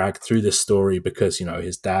kind of dragged through this story because,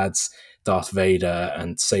 his dad's Darth Vader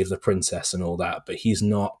and save the princess and all that, but he's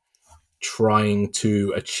not trying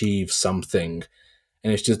to achieve something.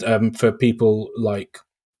 And it's just for people like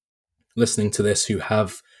listening to this who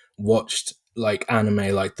have watched like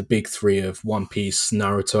anime, like the big three of One Piece,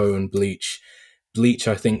 Naruto, and Bleach. Bleach,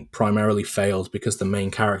 I think, primarily failed because the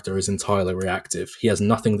main character is entirely reactive. He has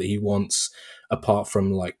nothing that he wants apart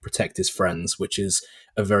from like protect his friends, which is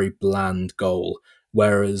a very bland goal.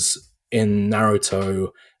 Whereas in Naruto,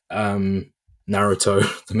 um,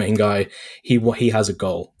 Naruto, the main guy, he has a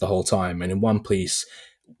goal the whole time, and in One Piece,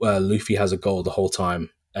 Luffy has a goal the whole time,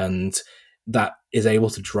 and that is able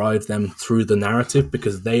to drive them through the narrative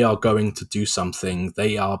because they are going to do something.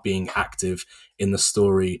 They are being active in the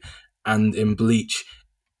story. And in Bleach,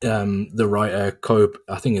 the writer Kobe,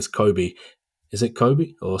 I think it's Kobe. Is it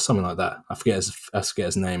Kobe or something like that? I forget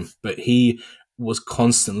his name. But he was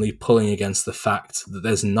constantly pulling against the fact that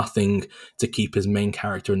there's nothing to keep his main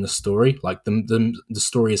character in the story. Like the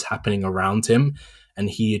story is happening around him, and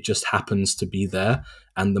he just happens to be there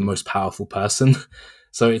and the most powerful person.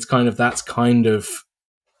 So it's kind of that's kind of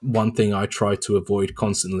one thing I try to avoid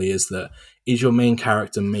constantly is that is your main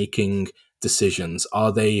character making decisions?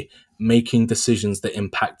 Are they making decisions that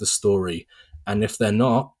impact the story? And if they're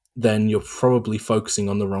not, then you're probably focusing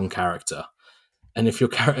on the wrong character. And if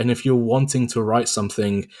you're wanting to write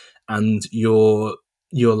something and you're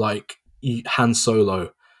like Han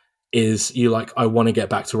Solo is you like I want to get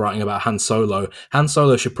back to writing about Han Solo. Han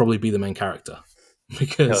Solo should probably be the main character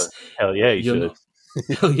because Hell yeah, you you're should. not.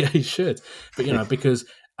 Hell yeah, he should. But because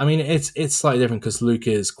I mean, it's slightly different because Luke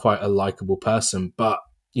is quite a likable person, but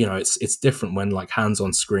it's different when like Han's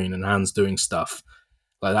on screen and Han's doing stuff.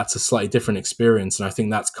 Like that's a slightly different experience, and I think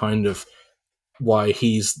that's kind of why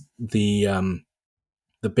he's the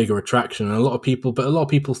bigger attraction. And a lot of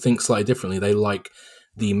people think slightly differently. They like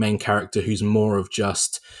the main character who's more of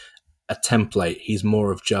just a template. He's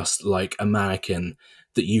more of just like a mannequin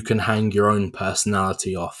that you can hang your own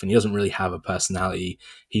personality off. And he doesn't really have a personality.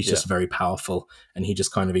 He's Yeah, just very powerful and he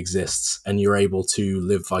just kind of exists. And you're able to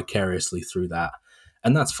live vicariously through that.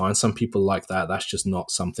 And that's fine. Some people like that. That's just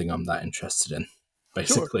not something I'm that interested in, sure.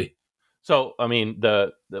 basically. So, I mean,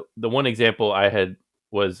 the one example I had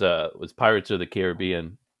was Pirates of the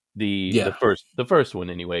Caribbean, Yeah. the first one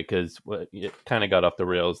anyway, because it kind of got off the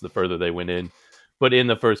rails the further they went in. But in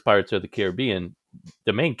the first Pirates of the Caribbean,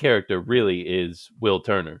 the main character really is Will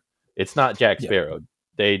Turner. It's not Jack Yeah. Sparrow.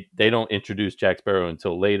 They don't introduce Jack Sparrow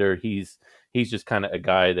until later. He's just kind of a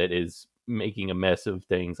guy that is making a mess of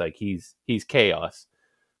things. Like he's chaos.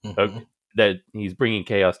 Hmm. That he's bringing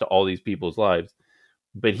chaos to all these people's lives,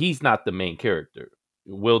 but he's not the main character.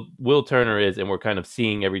 Will Turner is, and we're kind of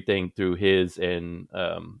seeing everything through his and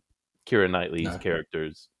Keira Knightley's No.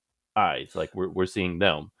 characters' eyes. Like we're seeing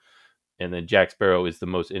them, and then Jack Sparrow is the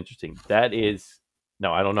most interesting. That is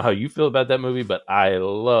now I don't know how you feel about that movie, but I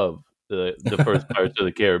love the first Pirates of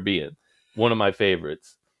the Caribbean. One of my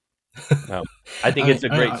favorites. Um, I think I it's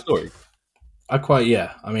mean, a great story. I quite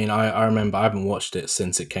yeah. I mean, I remember I haven't watched it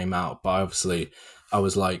since it came out, but obviously I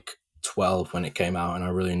was like 12 when it came out, and I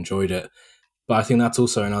really enjoyed it. But I think that's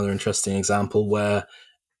also another interesting example where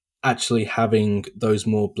actually having those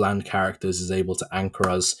more bland characters is able to anchor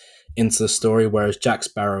us into the story, whereas Jack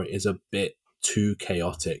Sparrow is a bit too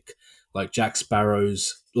chaotic. Like Jack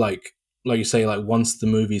Sparrow's like you say, like once the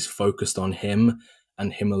movie's focused on him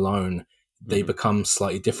and him alone, they Hmm. become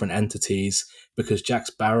slightly different entities because Jack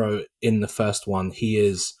Sparrow in the first one,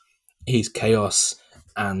 he's chaos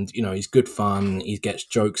and he's good fun, he gets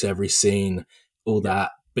jokes every scene, all Yeah,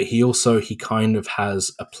 that. But he kind of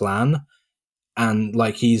has a plan and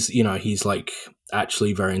like he's like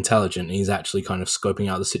actually very intelligent, he's actually kind of scoping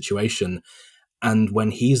out the situation, and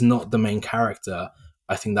when he's not the main character,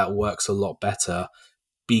 I think that works a lot better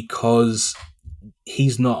because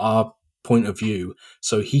he's not our point of view,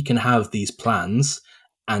 so he can have these plans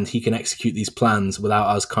and he can execute these plans without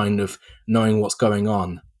us kind of knowing what's going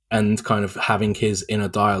on and kind of having his inner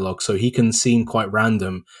dialogue, so he can seem quite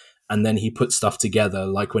random and then he puts stuff together,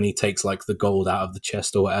 like when he takes like the gold out of the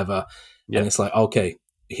chest or whatever, and yeah, it's like okay,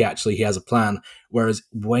 he has a plan. Whereas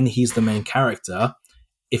when he's the main character,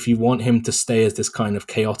 if you want him to stay as this kind of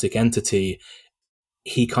chaotic entity,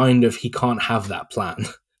 he can't have that plan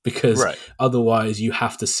because right. otherwise you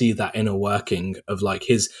have to see that inner working of like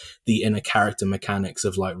the inner character mechanics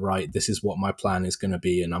of like, right, this is what my plan is going to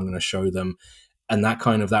be and I'm going to show them, and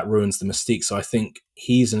that ruins the mystique. So I think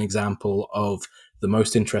he's an example of the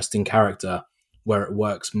most interesting character where it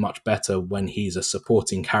works much better when he's a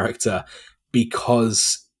supporting character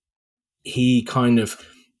because he kind of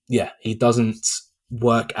he doesn't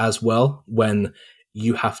work as well when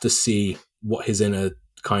you have to see what his inner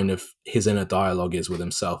dialogue is with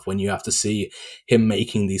himself, when you have to see him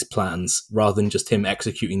making these plans rather than just him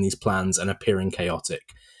executing these plans and appearing chaotic.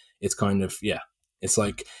 It's kind of it's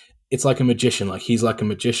like a magician, like he's like a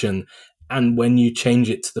magician, and when you change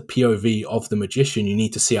it to the POV of the magician, you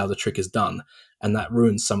need to see how the trick is done, and that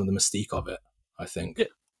ruins some of the mystique of it, I think. Yeah,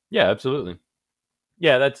 yeah, absolutely.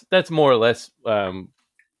 Yeah, that's more or less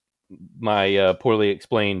my poorly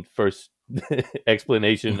explained first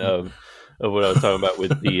explanation of what I was talking about with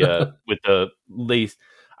the least.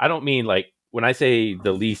 I don't mean like when I say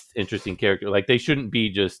the least interesting character, like they shouldn't be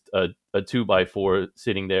just a 2x4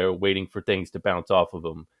 sitting there waiting for things to bounce off of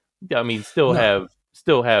them. I mean, No,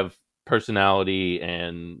 still have personality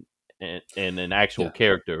and an actual yeah.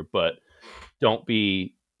 character, but don't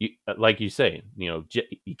be like you say, you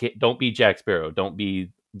can't, don't be Jack Sparrow, don't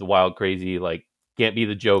be the wild crazy, like can't be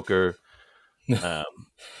the Joker. Um,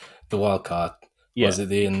 The wild card, was yeah, it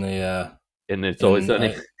the in the and it's always in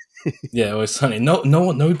sunny. yeah, it was Sunny.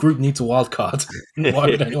 No group needs a wild card. Why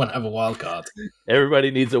would anyone have a wild card?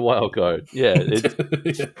 Everybody needs a wild card. Yeah, it's.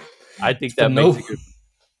 Yeah. I think For that makes a no good.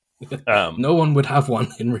 Um, no one would have one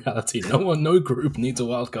in reality. No group needs a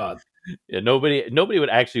wild card. yeah, nobody would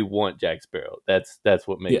actually want Jack Sparrow. That's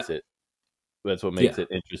what Yeah, makes it. That's what makes yeah, it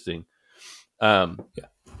interesting. Um, yeah.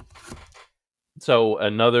 so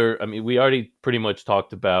another, I mean, we already pretty much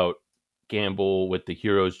talked about Gamble with the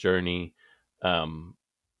hero's journey. Um,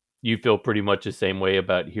 you feel pretty much the same way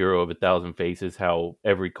about Hero of a Thousand Faces, how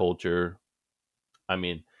every culture, I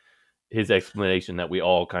mean, his explanation that we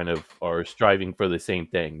all kind of are striving for the same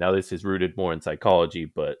thing. Now, this is rooted more in psychology,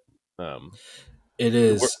 but um, It we're,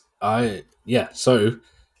 is. I yeah. So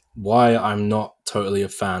why I'm not totally a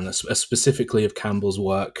fan, specifically of Campbell's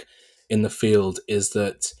work in the field, is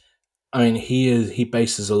that I mean he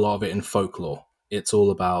bases a lot of it in folklore. It's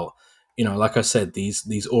all about, like I said,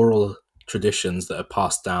 these oral traditions that are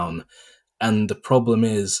passed down. And the problem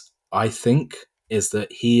is, I think, is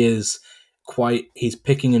that he's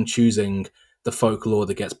picking and choosing the folklore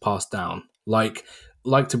that gets passed down. Like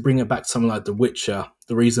to bring it back to something like The Witcher.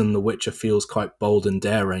 The reason The Witcher feels quite bold and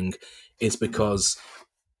daring is because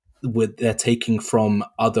they're taking from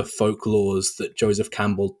other folklores that Joseph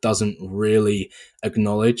Campbell doesn't really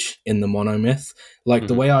acknowledge in the monomyth. Like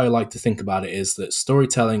the mhm, way I like to think about it is that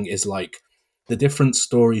storytelling is like the different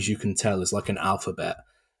stories you can tell is like an alphabet,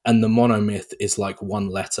 and the monomyth is like one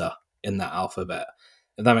letter in that alphabet.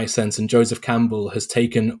 If that makes sense. And Joseph Campbell has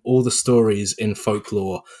taken all the stories in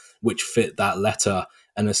folklore which fit that letter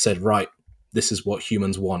and has said, right, this is what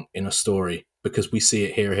humans want in a story because we see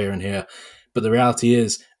it here, here, and here. But the reality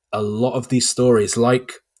is, a lot of these stories,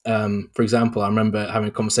 like, for example, I remember having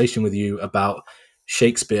a conversation with you about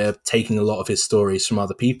Shakespeare taking a lot of his stories from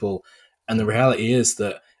other people. And the reality is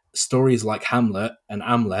that stories like Hamlet and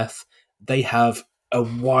Amleth, they have a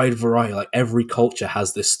wide variety. Like every culture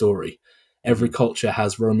has this story. Every mhm. culture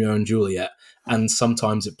has Romeo and Juliet, and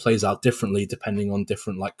sometimes it plays out differently depending on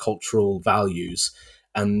different like cultural values.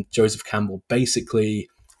 And Joseph Campbell basically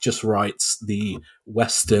just writes the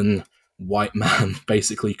Western white man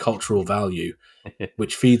basically cultural value,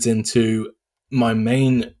 which feeds into my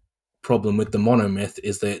main problem with the monomyth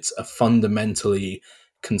is that it's a fundamentally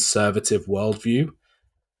conservative worldview,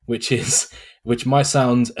 which is which might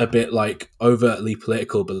sound a bit like overtly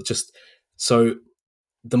political, but just so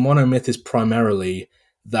the monomyth is primarily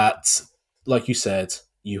that, like you said,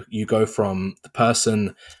 you go from the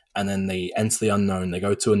person and then they enter the unknown, they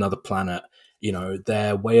go to another planet,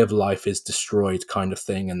 their way of life is destroyed kind of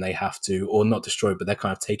thing, and they have to, or not destroyed, but they're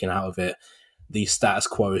kind of taken out of it. The status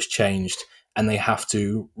quo is changed and they have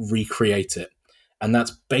to recreate it. And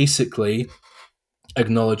that's basically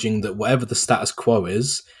acknowledging that whatever the status quo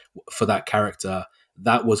is for that character,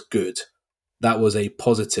 that was good, that was a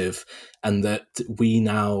positive, and that we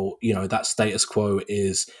now, that status quo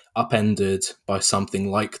is upended by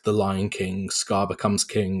something like the Lion King, Scar becomes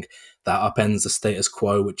king, that upends the status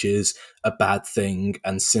quo, which is a bad thing,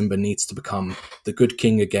 and Simba needs to become the good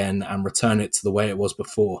king again and return it to the way it was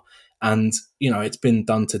before. And it's been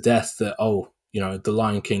done to death that, the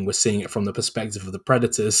Lion King, we're seeing it from the perspective of the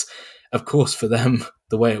predators. Of course, for them,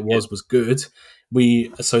 the way it Yeah, was good.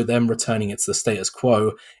 So them returning it to the status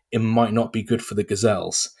quo, it might not be good for the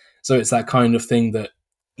gazelles. So it's that kind of thing that,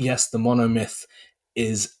 yes, the monomyth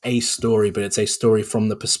is a story, but it's a story from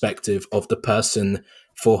the perspective of the person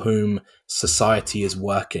for whom society is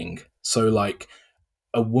working. So, like,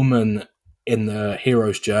 a woman in the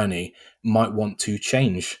hero's journey might want to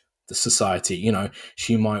change the society.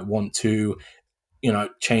 She might want to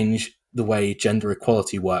change the way gender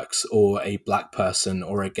equality works, or a black person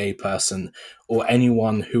or a gay person or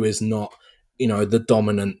anyone who is not, the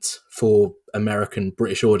dominant for American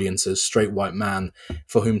British audiences, straight white man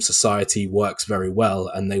for whom society works very well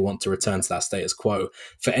and they want to return to that status quo.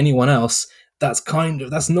 For anyone else,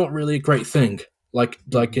 that's not really a great thing. Like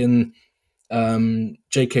mhm. in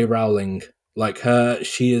J.K. Rowling. Like her,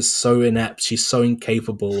 she is so inept, she's so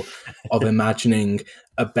incapable of imagining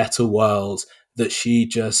a better world that she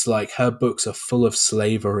just like her books are full of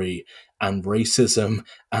slavery and racism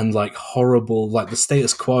and like horrible, like the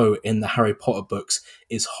status quo in the Harry Potter books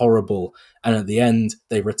is horrible. And at the end,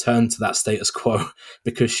 they return to that status quo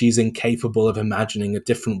because she's incapable of imagining a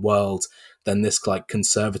different world than this like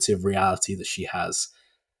conservative reality that she has.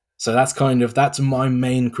 So that's my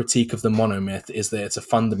main critique of the monomyth is that it's a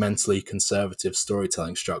fundamentally conservative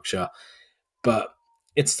storytelling structure, but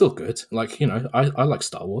it's still good. Like, I like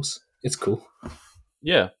Star Wars. It's cool.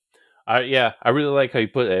 Yeah, I really like how you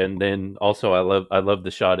put it, and then also I love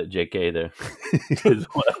the shot at J.K. there as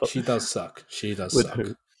well. She does suck. She does With her,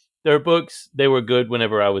 suck. their books, they were good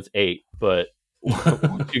whenever I was 8, but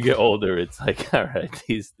once you get older, it's like, all right,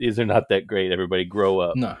 these are not that great. Everybody grow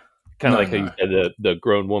up. No. Kind of No, like how you no. said the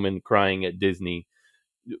grown woman crying at Disney.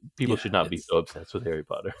 People Yeah, should not be it's so obsessed with Harry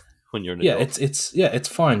Potter when you're an yeah, adult. it's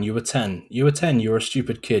fine. You were 10. You were 10. You're a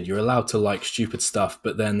stupid kid. You're allowed to like stupid stuff,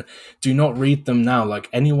 but then do not read them now. Like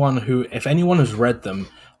if anyone has read them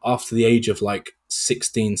after the age of like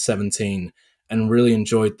 16, 17, and really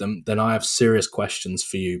enjoyed them, then I have serious questions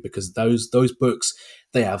for you because those books,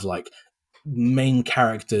 they have like main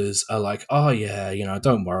characters are like, oh yeah,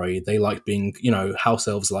 don't worry. They like being, house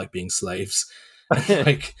elves like being slaves. And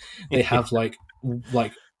like they have like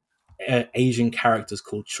Asian characters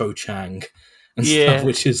called Cho Chang and stuff, Yeah,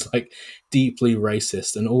 which is like deeply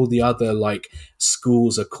racist. And all the other like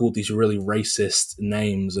schools are called these really racist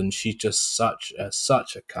names, and she's just such a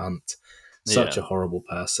cunt, such yeah. a horrible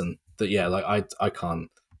person. That yeah, like I can't.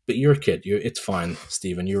 But you're a kid. It's fine,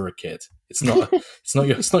 Stephen. You're a kid. It's not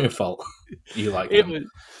your fault. You like it them. was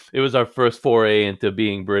it was our first foray into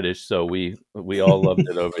being British, so we all loved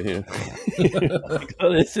it over here. Like,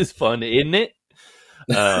 oh, this is fun, isn't it?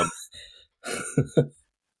 Um,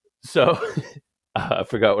 so I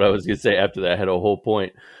forgot what I was going to say after that. I had a whole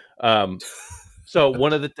point. Um, so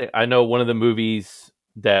I know one of the movies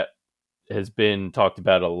that has been talked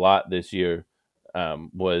about a lot this year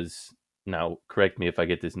was, now correct me if I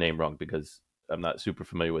get this name wrong because I'm not super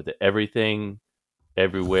familiar with it. Everything,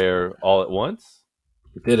 Everywhere, All at Once.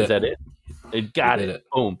 You did Is it. that it? It You got did it. it.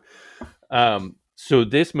 Boom. So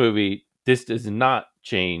this movie, this does not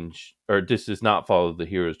change, or this does not follow the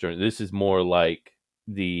hero's journey. This is more like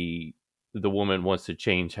the the woman wants to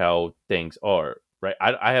change how things are. Right.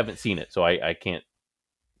 I haven't seen it, so I can't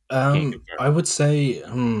confirm. I would say.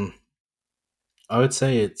 I would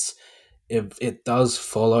say it does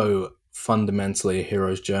follow fundamentally a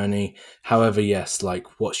hero's journey. However, yes,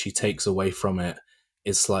 like what she takes away from it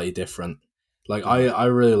is slightly different. Like I, Mhm. I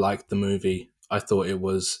really liked the movie. I thought it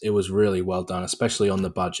was really well done, especially on the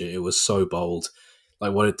budget. It was so bold,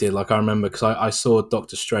 like what it did. Like I remember because I saw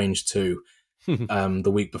Doctor Strange too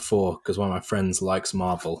the week before because one of my friends likes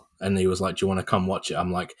Marvel and he was like, "Do you want to come watch it?"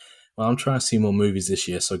 I'm like, "Well, I'm trying to see more movies this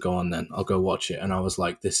year, so go on then. I'll go watch it." And I was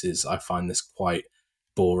like, I find this quite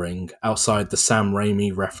boring. Outside the Sam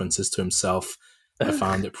Raimi references to himself, I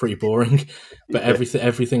found it pretty boring. But Yeah.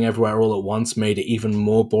 everything everywhere all at once made it even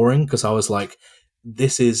more boring because I was like,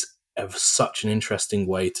 this is such an interesting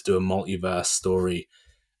way to do a multiverse story,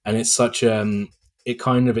 and it's such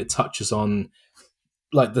it touches on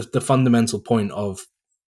like the fundamental point of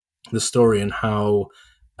the story and how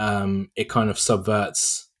it kind of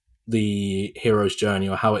subverts the hero's journey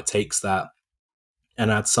or how it takes that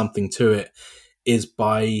and adds something to it is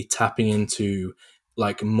by tapping into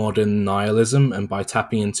like modern nihilism and by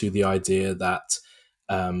tapping into the idea that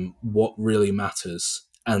what really matters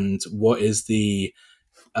and what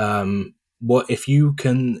if you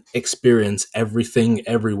can experience everything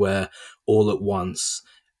everywhere all at once,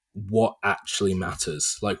 what actually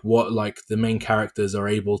matters, like what like the main characters are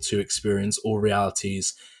able to experience all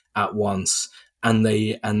realities at once, and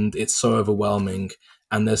it's so overwhelming,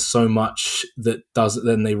 and there's so much that does,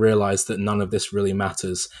 then they realize that none of this really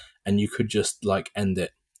matters and you could just like end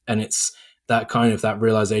it. And it's that kind of that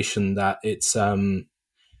realization that it's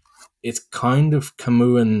kind of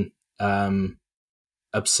Camusan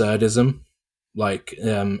absurdism, like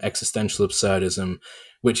existential absurdism,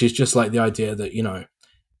 which is just like the idea that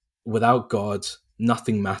without God,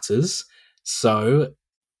 nothing matters. So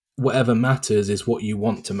whatever matters is what you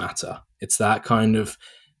want to matter. It's that kind of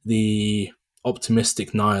the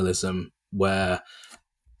optimistic nihilism where,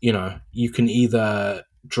 you can either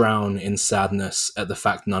drown in sadness at the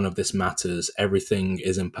fact none of this matters, everything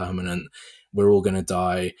is impermanent, we're all going to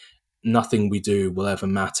die, nothing we do will ever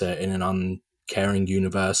matter in an uncaring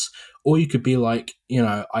universe. Or you could be like,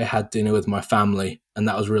 I had dinner with my family and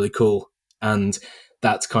that was really cool. And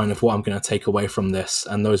that's kind of what I'm going to take away from this.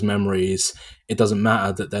 And those memories, it doesn't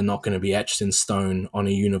matter that they're not going to be etched in stone on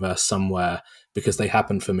a universe somewhere, because they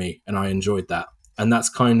happened for me and I enjoyed that. And that's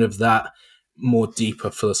kind of that more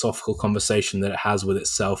deeper philosophical conversation that it has with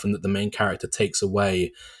itself and that the main character takes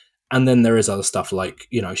away. And then there is other stuff like,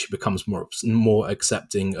 she becomes more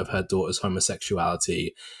accepting of her daughter's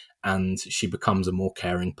homosexuality, and she becomes a more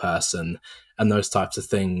caring person, and those types of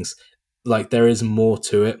things. Like, there is more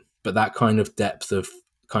to it, but that kind of depth of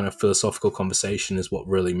kind of philosophical conversation is what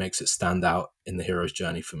really makes it stand out in the hero's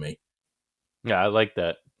journey for me. Yeah, I like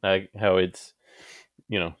that. How it's,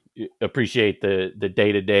 you appreciate the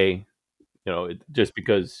day to day. Just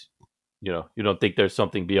because you don't think there's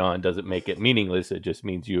something beyond doesn't make it meaningless. It just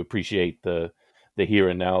means you appreciate the here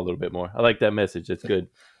and now a little bit more. I like that message. That's good.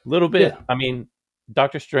 A little bit. Yeah. I mean,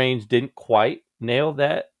 Doctor Strange didn't quite nail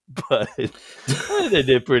that, but they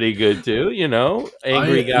did pretty good too.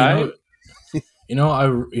 Angry I guy.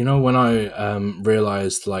 when I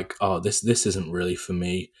realized, like, oh, this isn't really for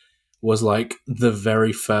me, was like the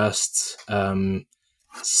very first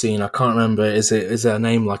scene. I can't remember. Is her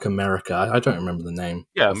name like America? I don't remember the name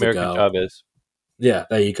Yeah, of the America girl. Chavez. Yeah,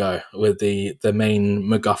 there you go, with the main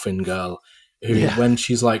MacGuffin girl, who, Yeah. when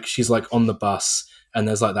she's like on the bus and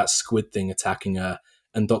there's like that squid thing attacking her,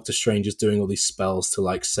 and Doctor Strange is doing all these spells to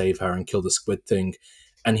like save her and kill the squid thing,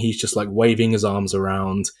 and he's just like waving his arms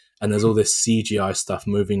around, and there's all this CGI stuff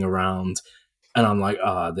moving around, and I'm like,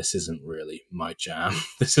 this isn't really my jam.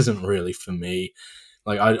 This isn't really for me.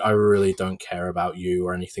 Like, I really don't care about you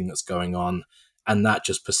or anything that's going on. And that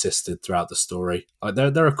just persisted throughout the story. Like,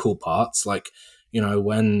 there are cool parts, like,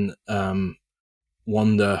 when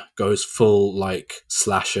Wanda goes full like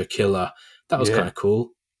slasher killer, that was kind Yeah. of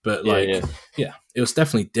cool. But Yeah. like, Yeah. yeah, it was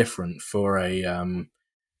definitely different for a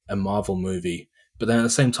Marvel movie. But then at the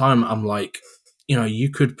same time, I'm like, you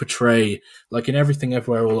could portray, like, in Everything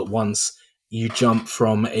Everywhere All at Once, you jump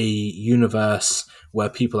from a universe where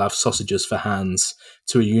people have sausages for hands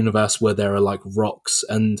to a universe where there are like rocks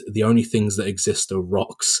and the only things that exist are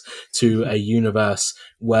rocks, to a universe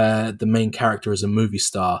where the main character is a movie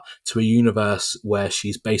star, to a universe where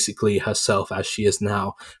she's basically herself as she is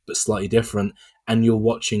now, but slightly different. And you're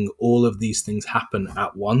watching all of these things happen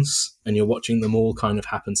at once, and you're watching them all kind of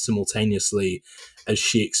happen simultaneously as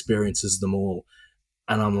she experiences them all.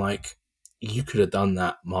 And I'm like, you could have done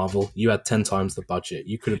that, Marvel. You had 10 times the budget.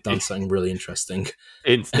 You could have done something really interesting.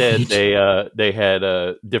 Instead, they had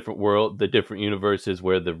a different world, the different universes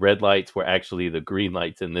where the red lights were actually the green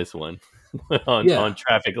lights in this one Yeah, on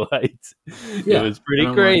traffic lights. It yeah. was And pretty I'm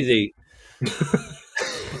like, crazy.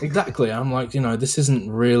 exactly. I'm like, this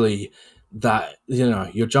isn't really that,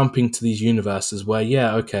 you're jumping to these universes where,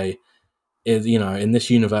 yeah, okay, in this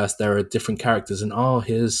universe there are different characters, and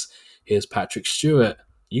here's Patrick Stewart.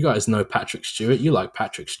 You guys know Patrick Stewart. You like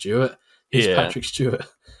Patrick Stewart. Here's Yeah, Patrick Stewart.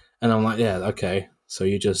 And I'm like, yeah, okay. So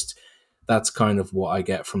that's kind of what I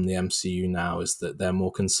get from the MCU now, is that they're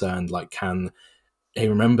more concerned, like, hey,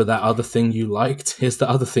 remember that other thing you liked? Here's the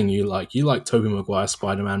other thing you like. You like Tobey Maguire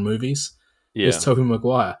Spider-Man movies. Here's yeah. Tobey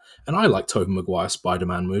Maguire. And I like Tobey Maguire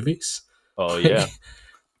Spider-Man movies. Oh yeah,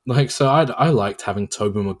 Like, so I liked having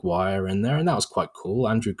Tobey Maguire in there, and that was quite cool.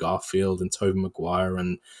 Andrew Garfield and Tobey Maguire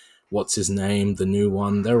and what's his name, the new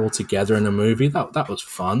one, they're all together in a movie. That was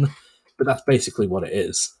fun, but that's basically what it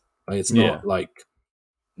is. Like, it's yeah, not like,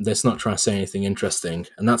 it's not trying to say anything interesting,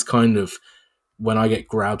 and that's kind of when I get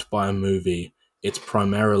grabbed by a movie. It's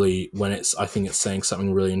primarily when I think it's saying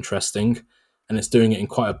something really interesting, and it's doing it in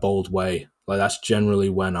quite a bold way. Like, that's generally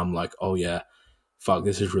when I'm like, oh yeah, fuck,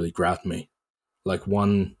 this has really grabbed me. Like,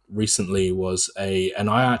 one recently was and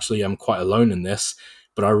I actually am quite alone in this,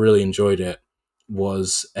 but I really enjoyed it,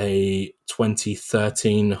 was a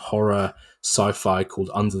 2013 horror sci-fi called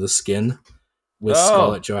Under the Skin with oh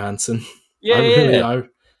Scarlett Johansson. I yeah, really, yeah,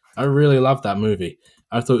 I really loved that movie.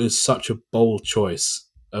 I thought it was such a bold choice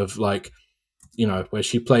of, like, where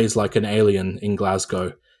she plays like an alien in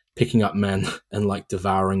Glasgow, picking up men and like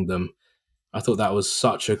devouring them. I thought that was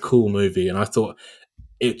such a cool movie, and I thought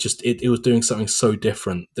it was doing something so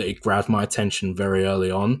different that it grabbed my attention very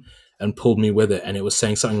early on and pulled me with it. And it was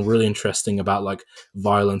saying something really interesting about like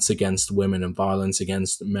violence against women and violence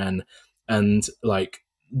against men, and like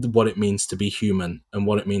what it means to be human and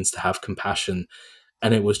what it means to have compassion.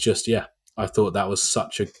 And it was just, yeah, I thought that was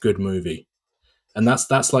such a good movie. And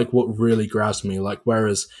that's like what really grabs me. Like,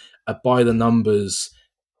 whereas a by the numbers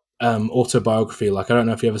autobiography, like, I don't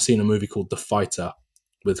know if you ever seen a movie called The Fighter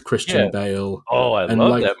with yeah. Christian Bale, Oh, I and love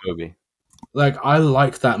like that movie. I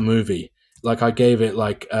like that movie. Like, I gave it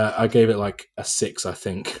like a 6, I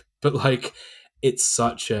think. But like, it's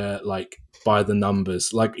such a like by the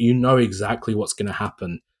numbers. Like, you know exactly what's going to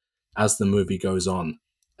happen as the movie goes on.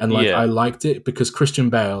 And like, Yeah. I liked it because Christian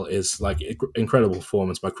Bale is like incredible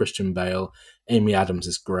performance by Christian Bale. Amy Adams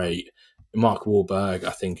is great. Mark Wahlberg, I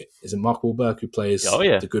think, is it Mark Wahlberg who Oh plays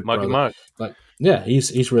yeah, the good Marky brother? Mark. Like, yeah,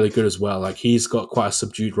 he's really good as well. Like, he's got quite a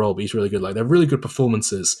subdued role, but he's really good. Like, they're really good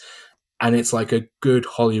performances, and it's like a good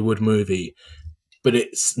Hollywood movie, but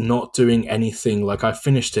it's not doing anything. Like, I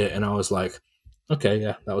finished it and I was like, okay,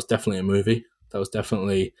 yeah, that was definitely a movie. That was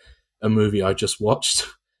definitely a movie I just watched.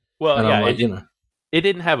 Well, And I'm yeah, like, it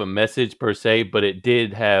didn't have a message per se, but it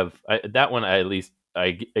did have that one. I at least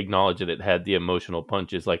acknowledge that it had the emotional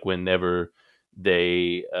punches. Like whenever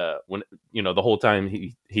when the whole time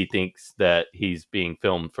he thinks that he's being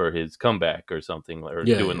filmed for his comeback or something, or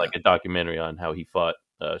yeah, doing like yeah, a documentary on how he fought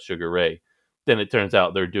Sugar Ray. Then it turns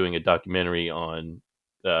out they're doing a documentary on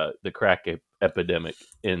the crack epidemic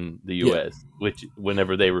in the yeah, U.S. Which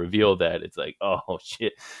whenever they reveal that, it's like, oh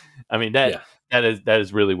shit. I mean that yeah. that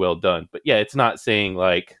is really well done. But yeah, it's not saying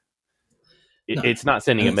like No, it's not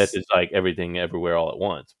sending and a it's message like everything everywhere all at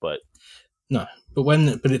once. But no,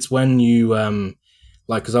 but it's when you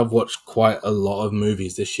like, because I've watched quite a lot of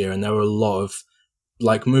movies this year, and there were a lot of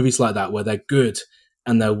like movies like that where they're good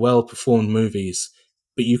and they're well performed movies,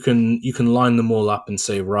 but you can line them all up and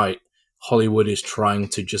say, right, Hollywood is trying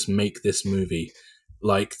to just make this movie.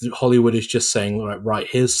 Like, Hollywood is just saying, right,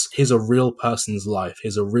 here's a real person's life,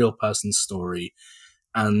 here's a real person's story,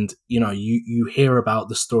 and you hear about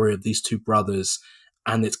the story of these two brothers,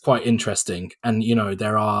 and it's quite interesting. And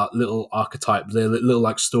there are little little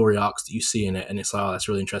like story arcs that you see in it, and it's like, oh, that's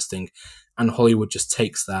really interesting. And Hollywood just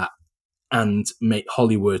takes that and make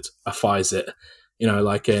Hollywoodifies it.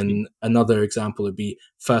 Like, in another example would be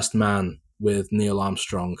First Man with Neil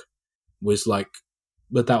Armstrong. Was like,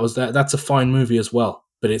 but that's a fine movie as well.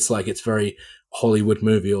 But it's like, it's very Hollywood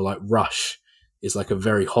movie. Or like Rush is like a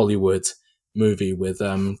very Hollywood movie with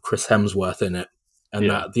Chris Hemsworth in it, and yeah,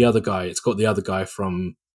 that the other guy. It's got the other guy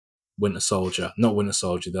from Winter Soldier, not Winter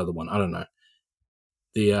Soldier, the other one. I don't know,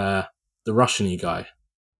 the Russian-y guy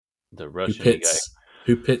the who Russian guy. pits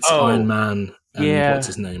who pits Iron Oh Man and what's yeah,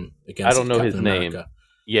 his name I don't against know Captain his name. America.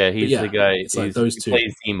 Yeah, But he's the yeah, guy. it's like those He two.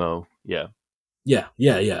 plays Zemo. Yeah,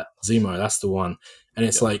 Yeah. Zemo, that's the one. And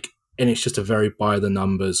it's yep, like, and it's just a very by the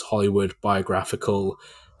numbers Hollywood biographical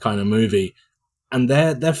kind of movie. And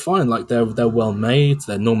they're fine. Like, they're well made.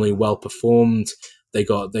 They're normally well performed. They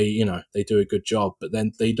do a good job. But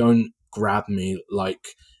then they don't grab me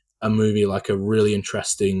like a movie, like a really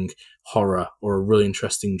interesting horror or a really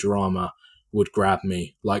interesting drama would grab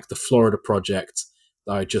me. Like the Florida Project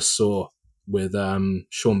that I just saw with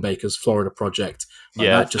Sean Baker's Florida Project. Like,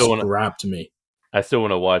 yeah. that just grabbed me. I still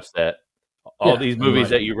want to watch that. All Yeah, these and movies like,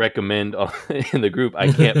 that you recommend in the group,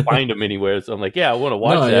 I can't find them anywhere. So I'm like, yeah, I want to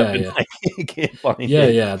watch no, that, yeah, but yeah. I can't find Yeah,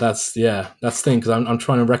 it. yeah, that's the thing, because I'm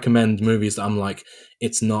trying to recommend movies that I'm like,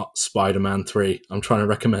 it's not Spider-Man 3. I'm trying to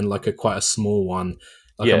recommend like a quite a small one.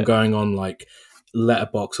 Like, I'm Yeah, going on like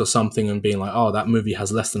Letterbox or something and being like, oh, that movie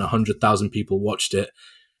has less than 100,000 people watched it,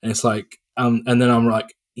 and it's like, and then I'm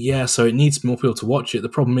like, yeah, so it needs more people to watch it. The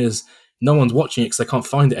problem is no one's watching it because they can't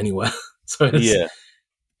find it anywhere. So yeah,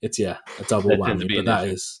 it's yeah, a double that tends to whammy. be But an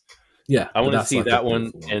issue. I but want to that's see like a that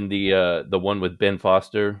one beautiful one. and the one with Ben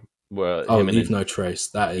Foster, where Oh, him and Leave his No Trace.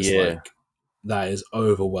 That is yeah, like, that is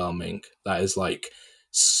overwhelming. That is like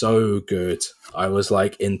so good. I was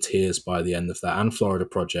like in tears by the end of that. And Florida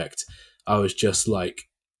Project. I was just like,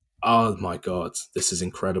 oh my god, this is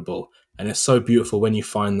incredible. And it's so beautiful when you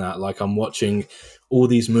find that. Like, I'm watching all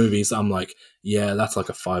these movies, I'm like, yeah, that's like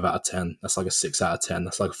a 5 out of 10. That's like a 6 out of 10.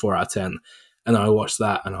 That's like a 4 out of 10. And I watch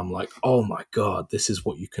that and I'm like, oh my god, this is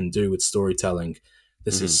what you can do with storytelling.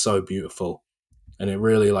 This is mhm. so beautiful. And it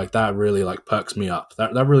really, like, that really like perks me up.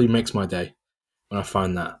 That really makes my day when I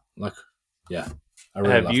find that. Like, yeah, I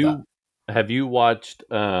really Have love that. you watched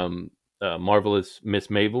Marvelous Miss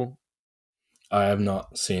Mavel? I have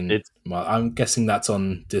not seen. It's Well, I'm guessing that's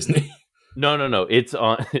on Disney. no. It's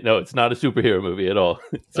on. No, it's not a superhero movie at all.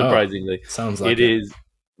 Oh, Surprisingly, sounds it like it. is.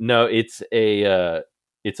 No, it's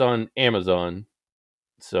on Amazon.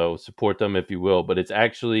 So support them if you will. But it's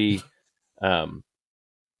actually um,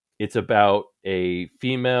 it's about a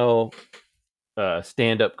female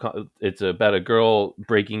it's about a girl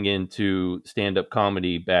breaking into stand-up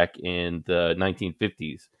comedy back in the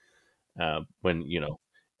 1950s, when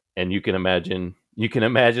and you can imagine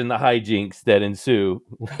the hijinks that ensue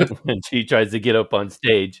when she tries to get up on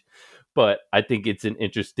stage. But I think it's an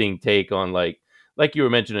interesting take on like you were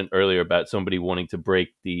mentioning earlier about somebody wanting to break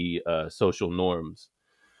the social norms.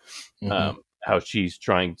 Hmm. How she's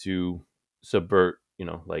trying to subvert,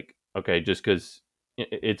 like, okay, just because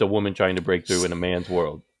it's a woman trying to break through in a man's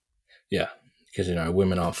world. Yeah, because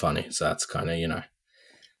women aren't funny, so that's kind of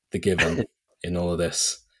the given in all of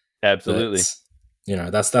this. Absolutely.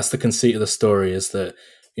 That that's the conceit of the story, is that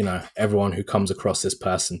everyone who comes across this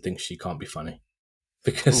person thinks she can't be funny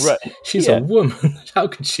because Right. she's a Yeah. woman. How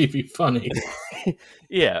could she be funny?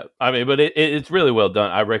 Yeah. I mean, but it's really well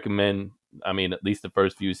done. I recommend. I mean, at least the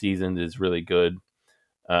first few seasons is really good.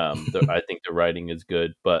 I think the writing is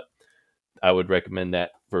good, but I would recommend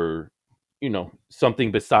that for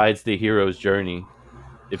something besides the hero's journey.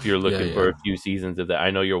 If you're Yeah, looking for yeah. a few seasons of that,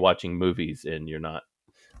 I know you're watching movies and you're not.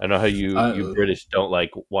 I know how you I, British don't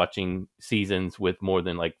like watching seasons with more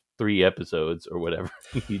than like 3 episodes or whatever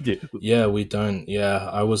you do. yeah, we don't. Yeah,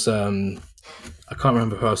 I can't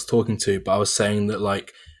remember who I was talking to, but I was saying that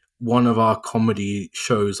like one of our comedy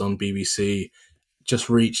shows on BBC just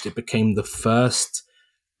reached. It became the first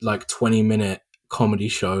like 20-minute comedy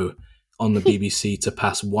show on the BBC to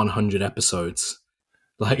pass 100 episodes.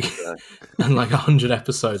 Like, Yeah. and like 100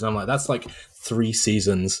 episodes. I'm like, that's like 3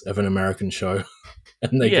 seasons of an American show,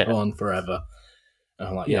 and they Yeah, go on forever. And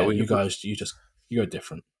I'm like, yeah. yeah, We you guys, you go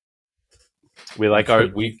different. we You like go, our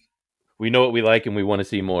you we know what we like and we want to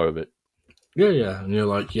see more of it. Yeah, yeah. And you're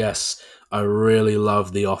like, yes, I really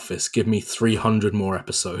love The Office. Give me 300 more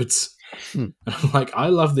episodes. And I'm like, I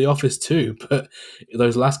love The Office too, but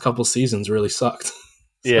those last couple seasons really sucked.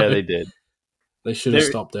 Yeah, So they did. they should have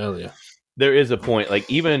There stopped earlier. there is a point. Like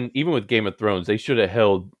even with Game of Thrones, they should have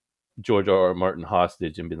held George R. R. Martin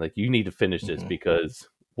hostage and been like, "You need to finish this Hmm. because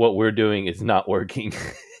what we're doing is not working."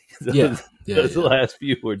 Yeah, those, yeah, those yeah, last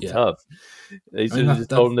few were yeah. tough. They I mean should have just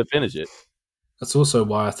told him to finish it. that's also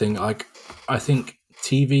why I think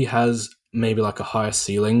TV has maybe like a higher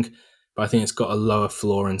ceiling, but I think it's got a lower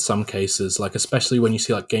floor in some cases. Like especially when you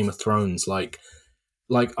see like Game of Thrones, like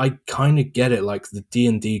I kind of get it. Like the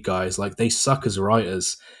D&D guys, like they suck as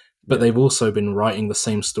writers, but Yeah, they've also been writing the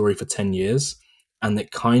same story for 10 years, and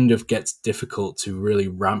it kind of gets difficult to really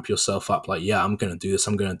ramp yourself up. Like, yeah, I'm going to do this,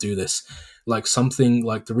 I'm going to do this. Like something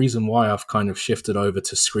like the reason why I've kind of shifted over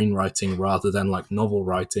to screenwriting rather than like novel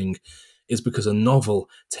writing is because a novel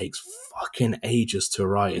takes fucking ages to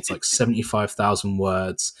write. It's like 75,000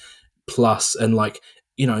 words plus, and like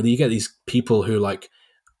you get these people who like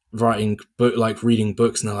writing book, like reading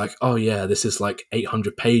books, and they're like, oh yeah, this is like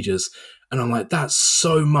 800 pages, and I'm like, that's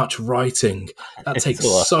so much writing, that it's takes a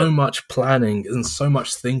lot. so much planning and so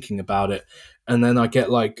much thinking about it. And then I get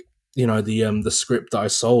like the script that I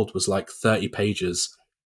sold was like 30 pages,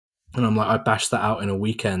 and I'm like, I bashed that out in a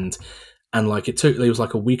weekend, and like it was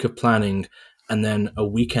like a week of planning, and then a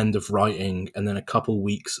weekend of writing, and then a couple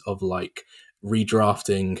weeks of like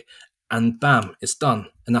redrafting, and bam, it's done.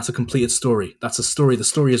 And that's a completed story. That's a story. The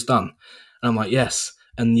story is done. And I'm like, yes.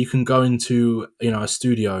 And you can go into a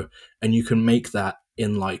studio, and you can make that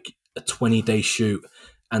in like a 20-day shoot,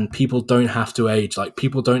 and people don't have to age. Like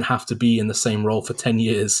people don't have to be in the same role for 10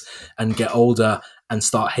 years and get older and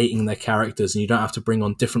start hating their characters, and you don't have to bring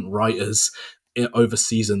on different writers over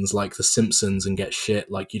seasons like The Simpsons and get shit.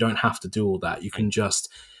 Like you don't have to do all that. You can just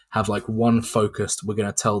have like one focused. We're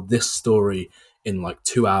going to tell this story in like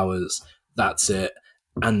 2 hours. That's it.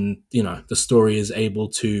 And the story is able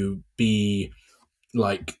to be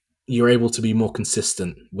like you're able to be more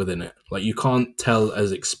consistent within it. Like you can't tell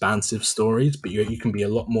as expansive stories, but you can be a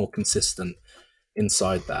lot more consistent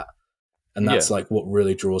inside that. And Yeah, that's like what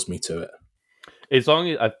really draws me to it. as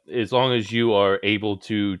long as you are able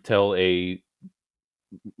to tell a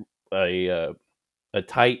uh, a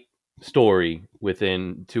tight story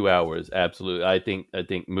within 2 hours, absolutely. I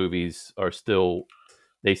think movies are still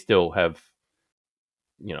they still have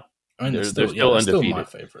I mean, they're still they're still my undefeated.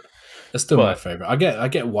 favorite. They're still my But favorite. I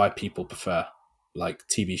get why people prefer like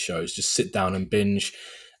TV shows. Just sit down and binge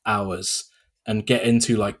hours and get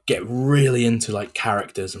really into like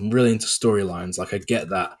characters and really into storylines. Like I get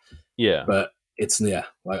that, yeah, but it's yeah.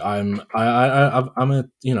 Like I'm a I'm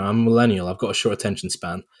a millennial. I've got a short attention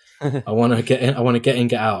span. I want to get in. I want to get in,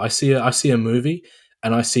 get out. I see a movie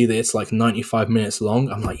and I see that it's like 95 minutes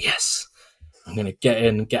long. I'm like, yes, I'm gonna get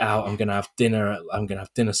in, get out. I'm gonna have dinner. I'm gonna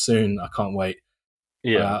have dinner soon. I can't wait.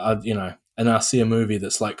 yeah, And I see a movie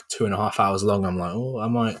that's like 2.5 hours long. I'm like, oh, I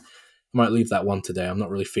might leave that one today. I'm not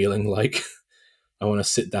really feeling like I want to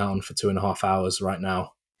sit down for 2.5 hours right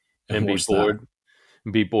now and and watch that.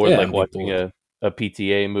 be bored Yeah, like and be watching bored. a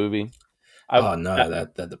PTA movie. I Oh I, no,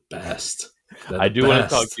 they're the best. They're I the do want to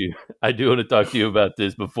talk best. to you. I do want to talk to you about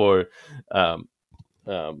this um,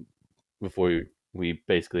 um, before we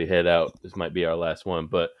basically head out. This might be our last one,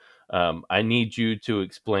 but I need you to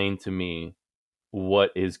explain to me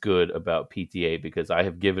what is good about PTA because I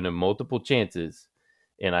have given him multiple chances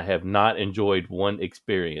and I have not enjoyed one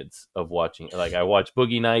experience of watching. Like I watched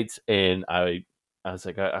Boogie Nights, and I was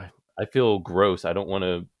like, I feel gross. I don't want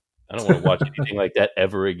to watch anything like that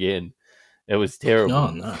ever again. It was Oh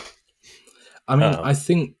terrible. no. I mean, Um, I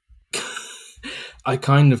think I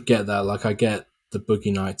kind of get that. Like, I get the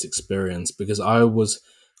Boogie Nights experience because I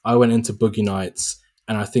went into Boogie Nights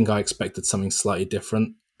and I think I expected something slightly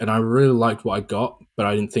different, and I really liked what I got, but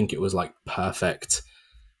I didn't think it was like perfect.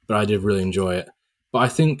 But I did really enjoy it. But I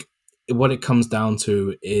think what it comes down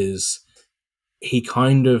to is he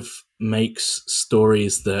kind of makes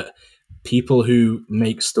stories that people who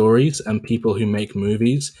make stories and people who make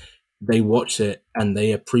movies, they watch it and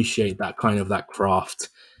they appreciate that kind of that craft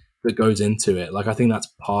that goes into it. Like, I think that's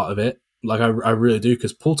part of it. Like, I really do,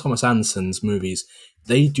 because Paul Thomas Anderson's movies,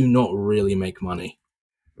 they do not really make money.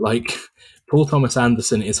 Like, Paul Thomas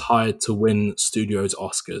Anderson is hired to win studios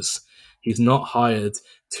Oscars. He's not hired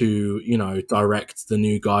to, direct the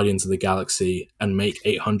new Guardians of the Galaxy and make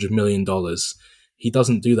 $800 million. He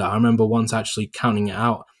doesn't do that. I remember once actually counting it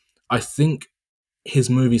out. I think his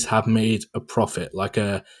movies have made a profit, like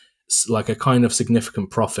a kind of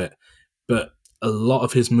significant profit, but a lot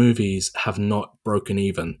of his movies have not broken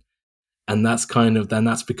even. And that's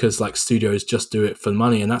because like studios just do it for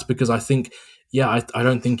money. And that's because I think, yeah, I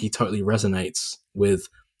don't think he totally resonates with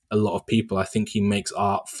a lot of people. I think he makes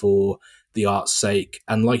art for the art's sake.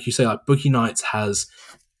 And like you say, like Boogie Nights has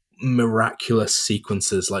miraculous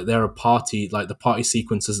sequences. Like there are like the party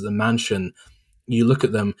sequences at the mansion, you look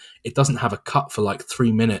at them, it doesn't have a cut for like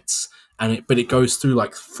 3 minutes, but it goes through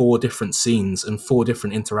like four different scenes and four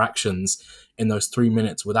different interactions in those 3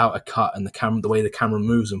 minutes without a cut. And the way the camera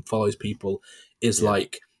moves and follows people is yeah,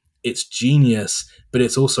 like, it's genius, but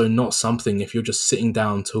it's also not something, if you're just sitting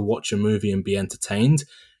down to watch a movie and be entertained,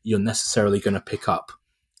 you're necessarily going to pick up.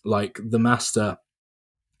 Like The Master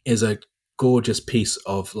is a gorgeous piece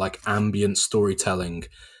of like ambient storytelling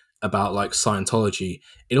about like Scientology.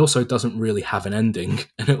 It also doesn't really have an ending,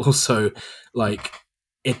 and it also like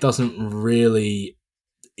it doesn't really,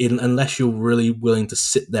 unless you're really willing to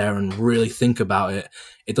sit there and really think about it,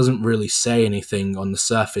 it doesn't really say anything on the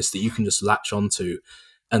surface that you can just latch onto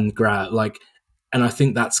and grab. Like, and I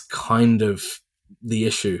think that's kind of the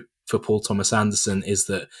issue for Paul Thomas Anderson, is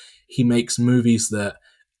that he makes movies that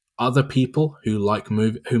other people who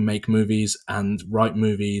make movies and write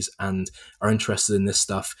movies and are interested in this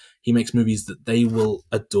stuff, he makes movies that they will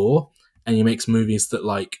adore, and he makes movies that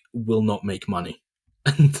like will not make money.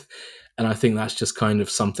 and and I think that's just kind of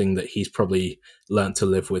something that he's probably learned to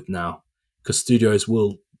live with now, because studios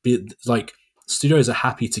are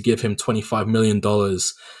happy to give him $25 million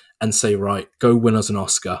and say, right, go win us an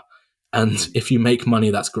Oscar, and mhm. if you make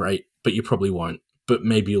money, that's great, but you probably won't, but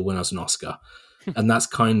maybe you'll win us an Oscar. And that's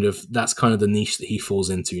kind of the niche that he falls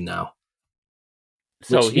into now,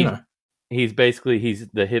 So which, you know, he's basically he's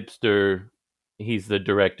the hipster. He's the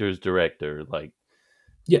director's director. Like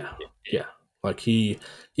yeah, yeah, like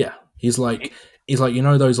yeah, he's like he,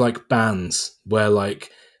 those like bands where like,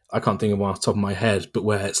 I can't think of one off the top of my head, but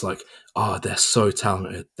where it's like, oh, they're so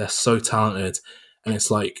talented, and it's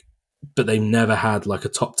like, but they never had like a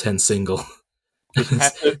top 10 single. because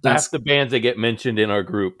half That's the bands that get mentioned in our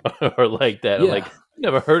group are like that. I'm yeah, like,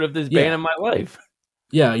 never heard of this band yeah. in my life.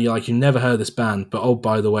 Yeah, you never heard this band, but oh,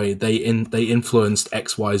 by the way, they influenced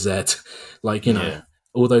XYZ, like, Yeah,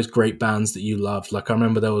 all those great bands that you loved. Like, I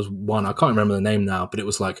remember there was one, I can't remember the name now, but it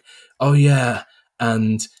was like, oh yeah,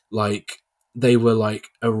 and like they were like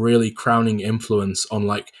a really crowning influence on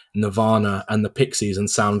like Nirvana and the Pixies and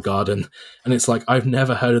Soundgarden, and it's like, I've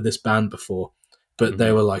never heard of this band before, but they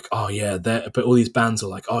hmm were like, oh yeah, but all these bands are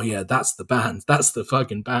like, oh yeah, that's the band, that's the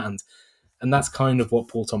fucking band. And that's kind of what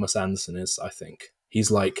Paul Thomas Anderson is, I think. He's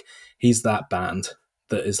that band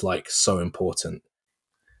that is like so important.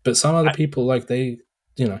 But some other I, people, like, they,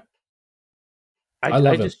 you know, I I I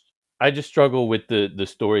love him. just I just struggle with the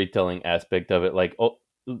storytelling aspect of it. Like, oh,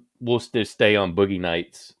 we'll just stay on Boogie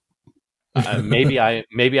Nights. Maybe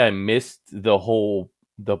I missed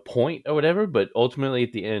the point or whatever, but ultimately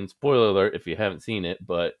at the end, spoiler alert if you haven't seen it,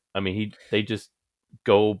 but I mean they just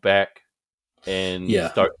go back and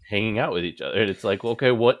Yeah. start hanging out with each other. And it's like,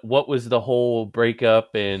 okay, what was the whole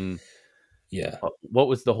breakup, and Yeah. what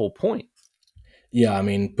was the whole point? Yeah, I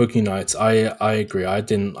mean, Boogie Nights, I agree. I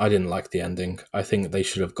didn't like the ending. I think they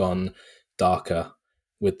should have gone darker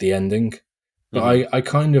with the ending. But Hmm. I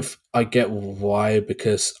kind of I get why,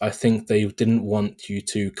 because I think they didn't want you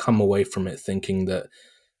to come away from it thinking that,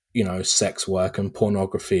 sex work and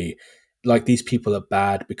pornography, like, these people are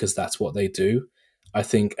bad because that's what they do. I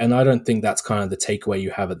think, and I don't think that's kind of the takeaway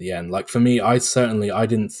you have at the end. Like, for me, I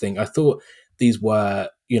didn't think, I thought these were,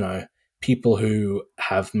 people who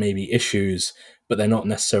have maybe issues, but they're not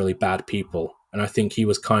necessarily bad people. And I think he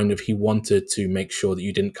wanted to make sure that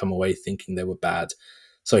you didn't come away thinking they were bad.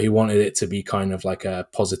 So he wanted it to be kind of like a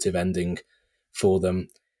positive ending for them.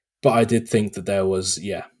 But I did think that there was,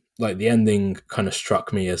 yeah, like the ending kind of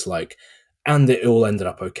struck me as like, and it all ended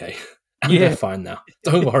up okay. And they're Yeah, fine now.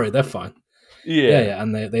 Don't worry, they're fine. Yeah, yeah, yeah.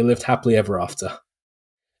 And they lived happily ever after,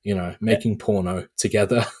 making porno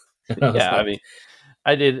together. And I was yeah. I like, mean,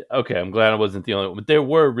 I did okay. I'm glad I wasn't the only one, but there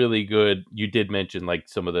were really good. You did mention like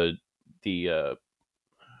some of the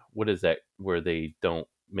what is that where they don't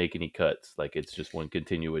make any cuts, like it's just one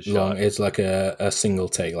continuous long, shot. it's like a single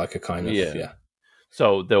take, like a kind of, Yeah. yeah.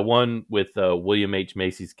 So the one with William H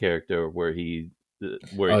Macy's character where he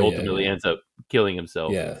Oh, yeah, ultimately yeah. ends up killing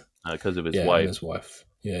himself Yeah, because of his yeah. And wife. his wife.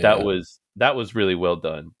 Yeah, That yeah. was really well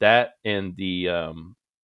done. That and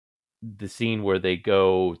the scene where they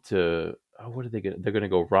go to what are they gonna they're gonna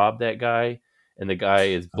go rob that guy, and the guy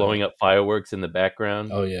is blowing up fireworks in the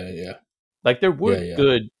background. Oh, yeah, yeah. Like Yeah, yeah.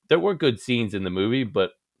 there were good scenes in the movie,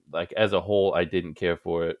 but like as a whole, I didn't care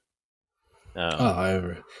for it. Oh, Um,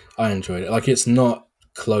 I enjoyed it. Like, it's not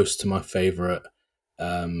close to my favorite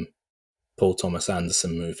um, Paul Thomas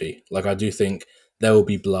Anderson movie. Like, I do think There Will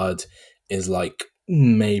Be Blood is like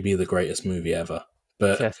maybe the greatest movie ever,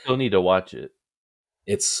 See, but I still need to watch it.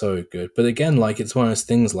 it's so good. But again, like, it's one of those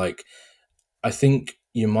things. Like, I think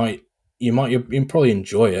you probably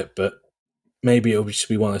enjoy it, but maybe it'll just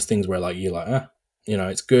be one of those things where like you're like,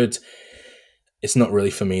 it's good. It's not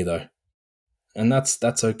really for me though, and that's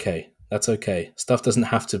okay. That's okay. Stuff doesn't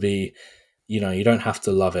have to be, you don't have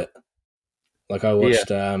to love it. Like I Yeah.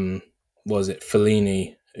 watched, was it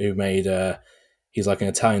Fellini who made? He's like an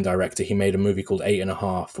Italian director. He made a movie called Eight and a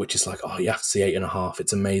Half, which is like, oh, you have to see Eight and a Half.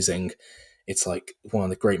 It's amazing. It's like one of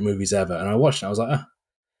the great movies ever. And I watched it. I was like,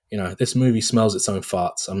 this movie smells its own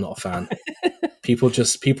farts. I'm not a fan.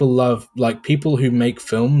 People love, like, people who make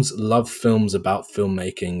films love films about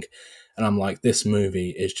filmmaking, and I'm like, this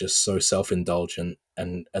movie is just so self-indulgent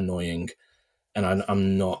and annoying, and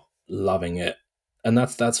I'm not loving it, and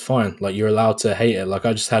that's fine. Like, you're allowed to hate it. Like,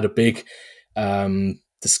 I just had a big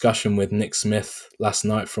discussion with Nick Smith last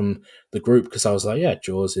night from the group, because I was like, yeah,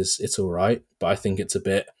 Jaws is, it's all right, but I think it's a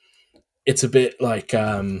bit like,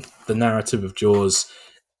 the narrative of Jaws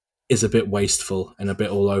is a bit wasteful and a bit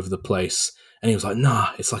all over the place. And he was like,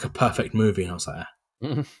 nah, it's like a perfect movie. And I was like,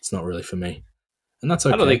 it's not really for me. And that's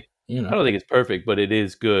I don't think okay. I don't think it's perfect, but it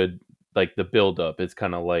is good. Like the build up, it's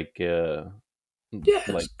kind of Yeah,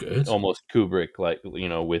 it's like good. almost Kubrick, like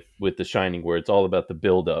with The Shining, where it's all about the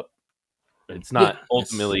build up. It's Yeah, not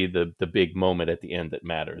it's ultimately the big moment at the end that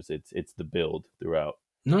matters. It's the build throughout.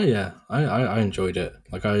 no, yeah, I enjoyed it.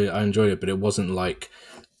 Like, I enjoyed it, but it wasn't like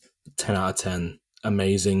 10 out of 10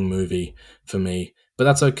 amazing movie for me. But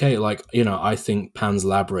that's okay. Like, I think Pan's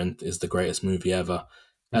Labyrinth is the greatest movie ever.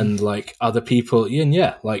 And like other people,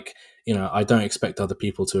 yeah, like, I don't expect other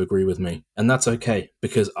people to agree with me. And that's okay,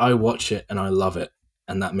 because I watch it and I love it.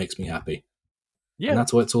 And that makes me happy. And Yeah,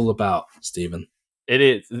 that's what it's all about, Stephen. it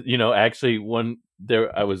is. Actually, one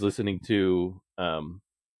there I was listening to.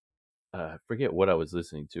 I forget what I was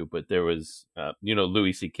listening to, but there was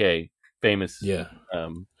Louis C.K., famous, Yeah.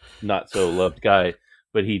 um, not so loved guy,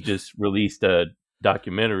 but he just released a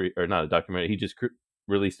documentary, or not a documentary. He just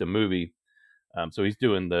released a movie. So he's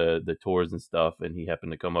doing the tours and stuff, and he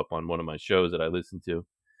happened to come up on one of my shows that I listened to,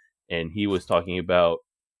 and he was talking about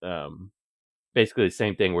um, basically the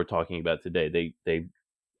same thing we're talking about today. They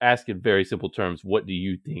ask in very simple terms, "What do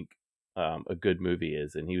you think a good movie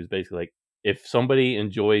is?" And he was basically like, "If somebody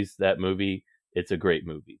enjoys that movie, it's a great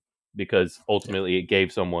movie because Yeah. ultimately it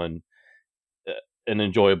gave someone uh, an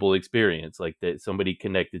enjoyable experience. Like that, somebody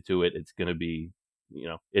connected to it. It's going to be,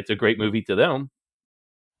 it's a great movie to them."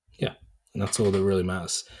 Yeah. And that's all that really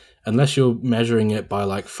matters. Unless you're measuring it by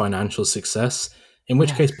like financial success, in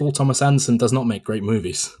which Yeah, case Paul Thomas Anderson does not make great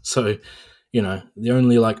movies. So, the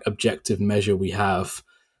only like objective measure we have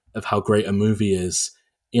of how great a movie is,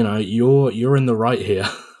 you're in the right here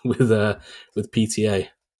with PTA.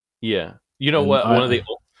 yeah. You know And what? I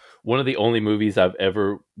One of the only movies I've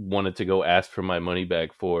ever wanted to go ask for my money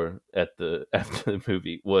back for at the after the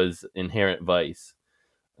movie was Inherent Vice.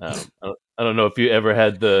 I don't know if you ever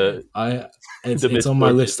had the I it's the it's on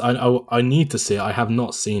my misfortune. list. I need to see it. I have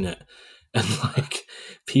not seen it, and like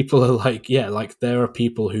people are like, yeah, like there are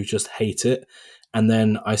people who just hate it, and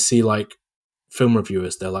then I see like film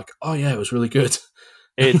reviewers. They're like, oh yeah, it was really good,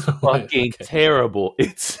 and It's I'm like, fucking okay, terrible.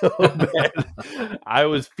 It's so bad. I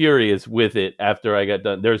was furious with it after I got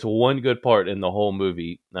done. There's one good part in the whole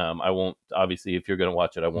movie. I won't obviously if you're gonna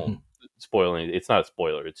watch it, I won't Mhm. spoil anything. It's not a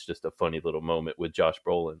spoiler. It's just a funny little moment with Josh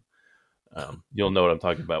Brolin. You'll know what I'm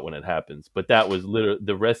talking about when it happens. But that was literally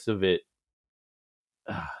the rest of it.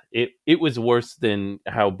 It was worse than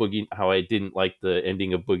how I didn't like the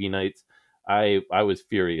ending of Boogie Nights. I was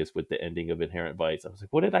furious with the ending of Inherent Vice. I was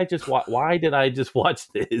like, what did I just watch? Why did I just watch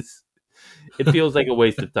this? It feels like a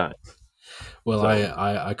waste of time. Well, So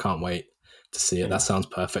I can't wait to see it. That yeah. sounds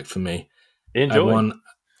perfect for me. I have Enjoy. one.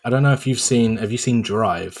 I don't know if you've seen. Have you seen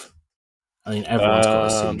Drive? I mean, everyone's got to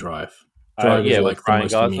seen Um, Drive. Drive is yeah, with like the Ryan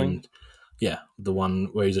most Gosling. memed. Yeah, the one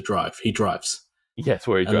where he's a drive. He drives, Yes,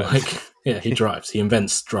 where he and drives. like, yeah, he drives. He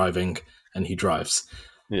invents driving, and he drives.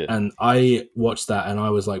 Yeah. And I watched that, and I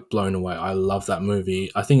was like blown away. I love that movie.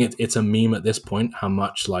 I think it's a meme at this point. How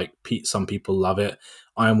much like some people love it.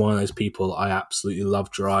 I am one of those people. I absolutely love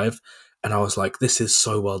Drive, and I was like, this is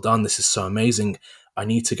so well done. This is so amazing. I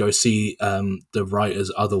need to go see the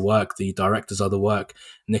writer's other work, the director's other work,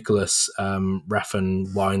 Nicholas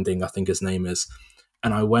Refn Winding, I think his name is.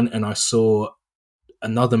 And I went and I saw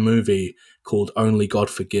another movie called Only God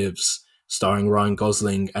Forgives, starring Ryan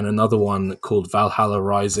Gosling, and another one called Valhalla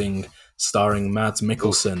Rising, starring Mads Oof.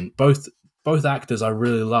 Mikkelsen. Both actors I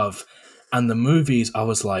really love. And the movies, I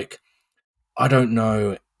was like, I don't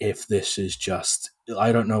know if this is just,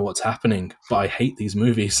 I don't know what's happening, but I hate these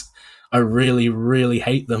movies. I really, really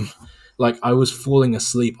hate them. Like, I was falling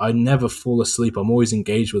asleep. I never fall asleep. I'm always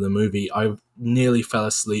engaged with a movie. I nearly fell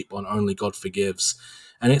asleep on Only God Forgives.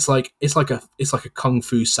 And it's like a kung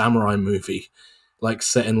fu samurai movie, like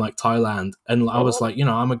set in like Thailand. And I was Oh, like,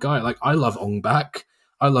 I'm a guy, like I love Ong Bak.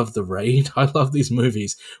 I love The Raid. I love these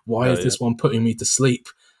movies. Why hell is yeah. this one putting me to sleep?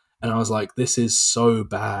 And I was like, this is so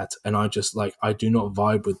bad. And I just like, I do not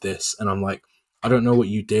vibe with this. And I'm like, I don't know what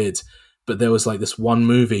you did, but there was like this one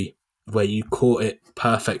movie where you caught it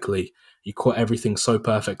perfectly. You caught everything so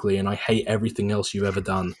perfectly, and I hate everything else you've ever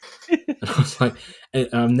done. And I was like,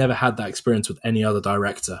 I've never had that experience with any other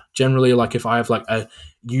director. Generally, like if I have like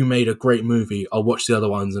you made a great movie, I'll watch the other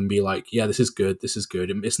ones and be like, yeah, this is good. This is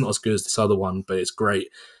good. It's not as good as this other one, but it's great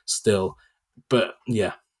still. But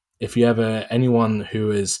yeah, if you ever, anyone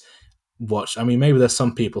who is watched, I mean, maybe there's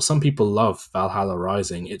some people love Valhalla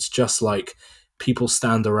Rising. It's just like people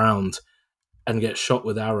stand around and get shot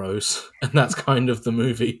with arrows, and that's kind of the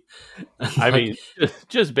movie. And I like, mean,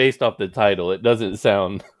 just based off the title, it doesn't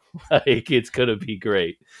sound like it's gonna be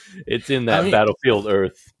great. It's in I that mean, Battlefield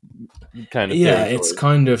Earth kind of yeah, it's territory.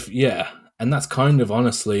 kind of, yeah, and that's kind of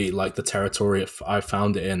honestly like the territory I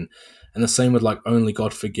found it in. And the same with like Only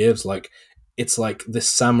God Forgives. Like, it's like this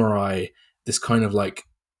samurai, this kind of like,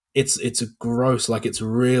 it's a gross, like it's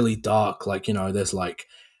really dark. Like, there's like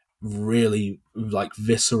really like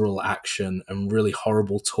visceral action and really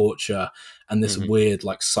horrible torture, and this Hmm. weird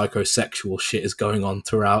like psychosexual shit is going on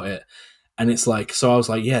throughout it. And it's like, so I was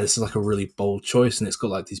like, yeah, this is like a really bold choice, and it's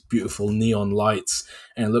got like these beautiful neon lights,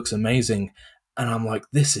 and it looks amazing. And I'm like,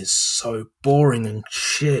 this is so boring and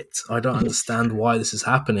shit. I don't understand why this is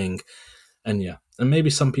happening. And yeah, and maybe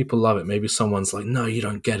some people love it. Maybe someone's like, no, you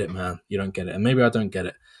don't get it, man. You don't get it. And maybe I don't get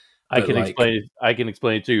it. I But can like, explain. I can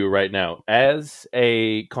explain it to you right now. As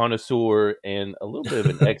a connoisseur and a little bit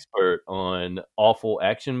of an expert on awful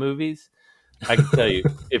action movies, I can tell you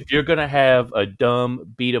if you're gonna have a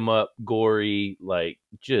dumb beat 'em up, gory, like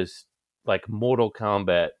just like Mortal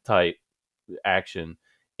Kombat type action,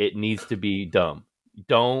 it needs to be dumb.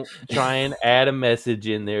 Don't try and add a message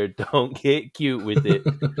in there. Don't get cute with it.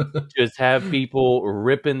 Just have people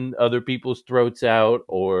ripping other people's throats out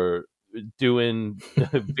or doing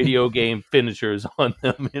video game finishers on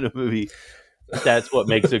them in a movie. That's what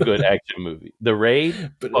makes a good action movie. The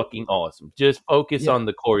Raid, but fucking awesome. Just focus yeah. on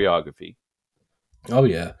the choreography. Oh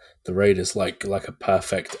yeah, The Raid is like a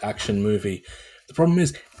perfect action movie. The problem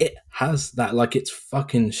is it has that, like, it's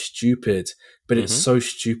fucking stupid, but it's Hmm. so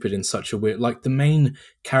stupid in such a weird, like the main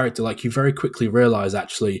character, like you very quickly realize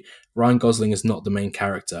actually Ryan Gosling is not the main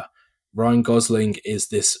character. Ryan Gosling is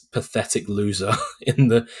this pathetic loser in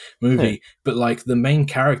the movie, but like the main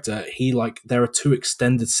character, he like there are two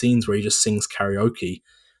extended scenes where he just sings karaoke.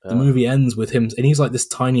 The Oh, movie ends with him, and he's like this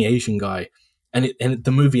tiny Asian guy,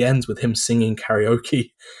 the movie ends with him singing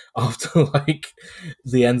karaoke after like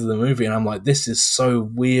the end of the movie, and I'm like, this is so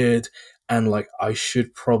weird, and like I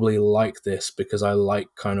should probably like this because I like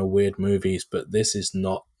kind of weird movies, but this is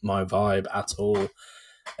not my vibe at all.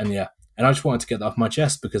 And yeah, and I just wanted to get that off my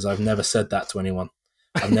chest because I've never said that to anyone.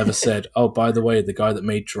 I've never said, oh, by the way, the guy that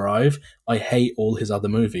made Drive, I hate all his other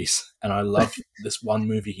movies and I love this one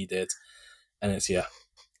movie he did. And it's, yeah,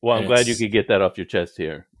 well, and I'm glad you it's, could get that off your chest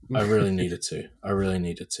here. I really needed to. I really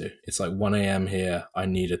needed to. It's like 1 a.m. here. I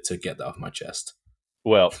needed to get that off my chest.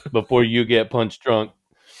 Well, before you get punch drunk,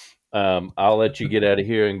 I'll let you get out of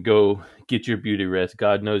here and go get your beauty rest.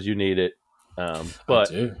 God knows you need it. I But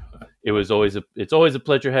do. it's always a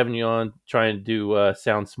pleasure having you on. Trying to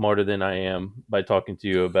sound smarter than I am by talking to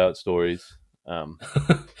you about stories. Um,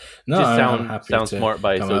 No, just I'm happy sound to smart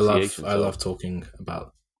by come. association. I So love talking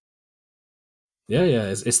about. Yeah, yeah.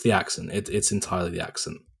 It's the accent. It's entirely the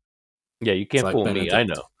accent. yeah, you It's can't like fool me. I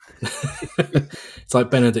Benedict. know. It's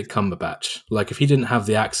like Benedict Cumberbatch. Like if he didn't have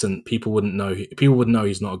the accent, people wouldn't know. People would know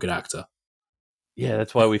he's not a good actor. Yeah,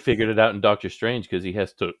 that's why we figured it out in Doctor Strange because he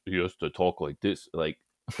has to talk like this. Like,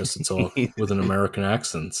 Just to talk with an American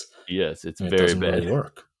accent, yes, it's and it very doesn't really bad.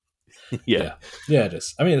 work. Yeah, Yeah, yeah, it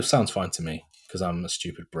is. I mean, it sounds fine to me because I'm a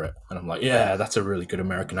stupid Brit, and I'm like, yeah, that's a really good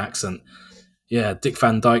American accent. Yeah, Dick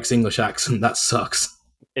Van Dyke's English accent that sucks.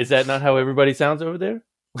 is that not how everybody sounds over there?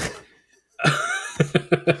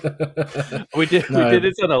 We did No,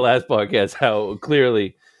 this on the last podcast. How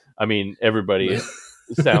clearly, I mean, everybody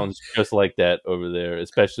sounds just like that over there,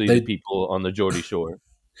 especially the they people on the Geordie Shore.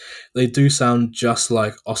 they do sound just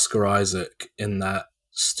like Oscar Isaac in that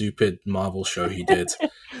stupid Marvel show he did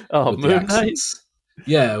Oh, with the Moon Knight. accents.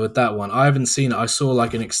 Yeah, with that one. I haven't seen it. I saw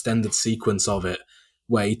like an extended sequence of it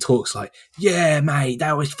where he talks like, "Yeah, mate,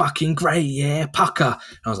 that was fucking great. Yeah, pucker."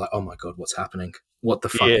 And I was like, "Oh my god, what's happening? What the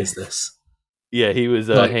fuck Yeah, is this?" yeah. He was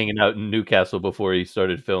Like hanging out in Newcastle before he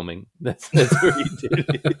started filming. That's where he did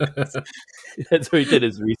it. that That's where he did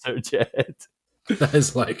his research at.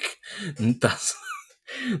 is like that's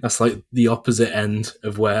that's like the opposite end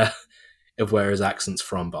of where his accent's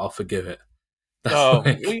from, but I'll forgive it. That's Oh, well,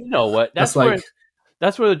 like you know what? that's like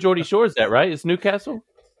That's where the Geordie Shore is at, right? It's Newcastle.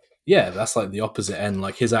 yeah, that's like the opposite end.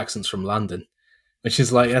 Like his accent's from London, which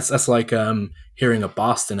is like that's like hearing a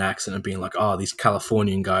Boston accent and being like, oh, these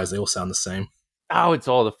Californian guys, they all sound the same. Oh, it's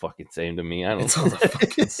all the fucking same to me. I don't. It's all the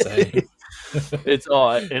fucking same. It's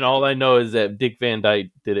all I know is that Dick Van Dyke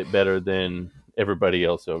did it better than everybody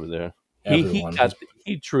else over there. Everyone.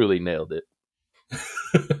 He truly nailed it.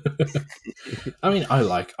 I mean, I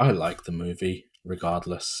like the movie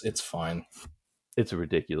regardless. It's fine. It's a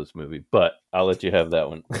ridiculous movie, but I'll let you have that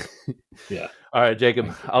one. Yeah. All right, Jacob,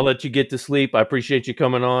 Thank you. I'll let you get to sleep. I appreciate you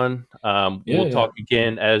coming on. Yeah, We'll yeah. talk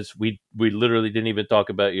again as we literally didn't even talk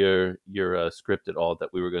about your script at all that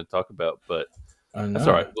we were going to talk about, but I that's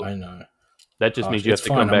all know. right. Well, I know. that just Gosh, means you it's have to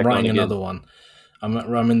come fine. I'm back on writing again. another one.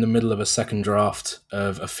 I'm in the middle of a second draft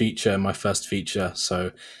of a feature, my first feature.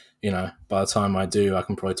 So, by the time I do, I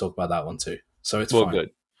can probably talk about that one too. So it's Well, fine. good.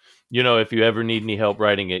 If you ever need any help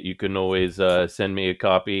writing it, you can always send me a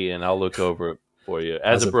copy and I'll look over it for you.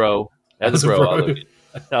 As a As a as a bro, bro.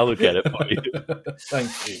 I'll look at it for you.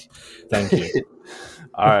 Thank you. Thank you.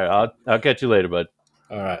 All right, I'll catch you later, bud.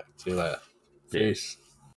 All right. See you later. See ya. Peace.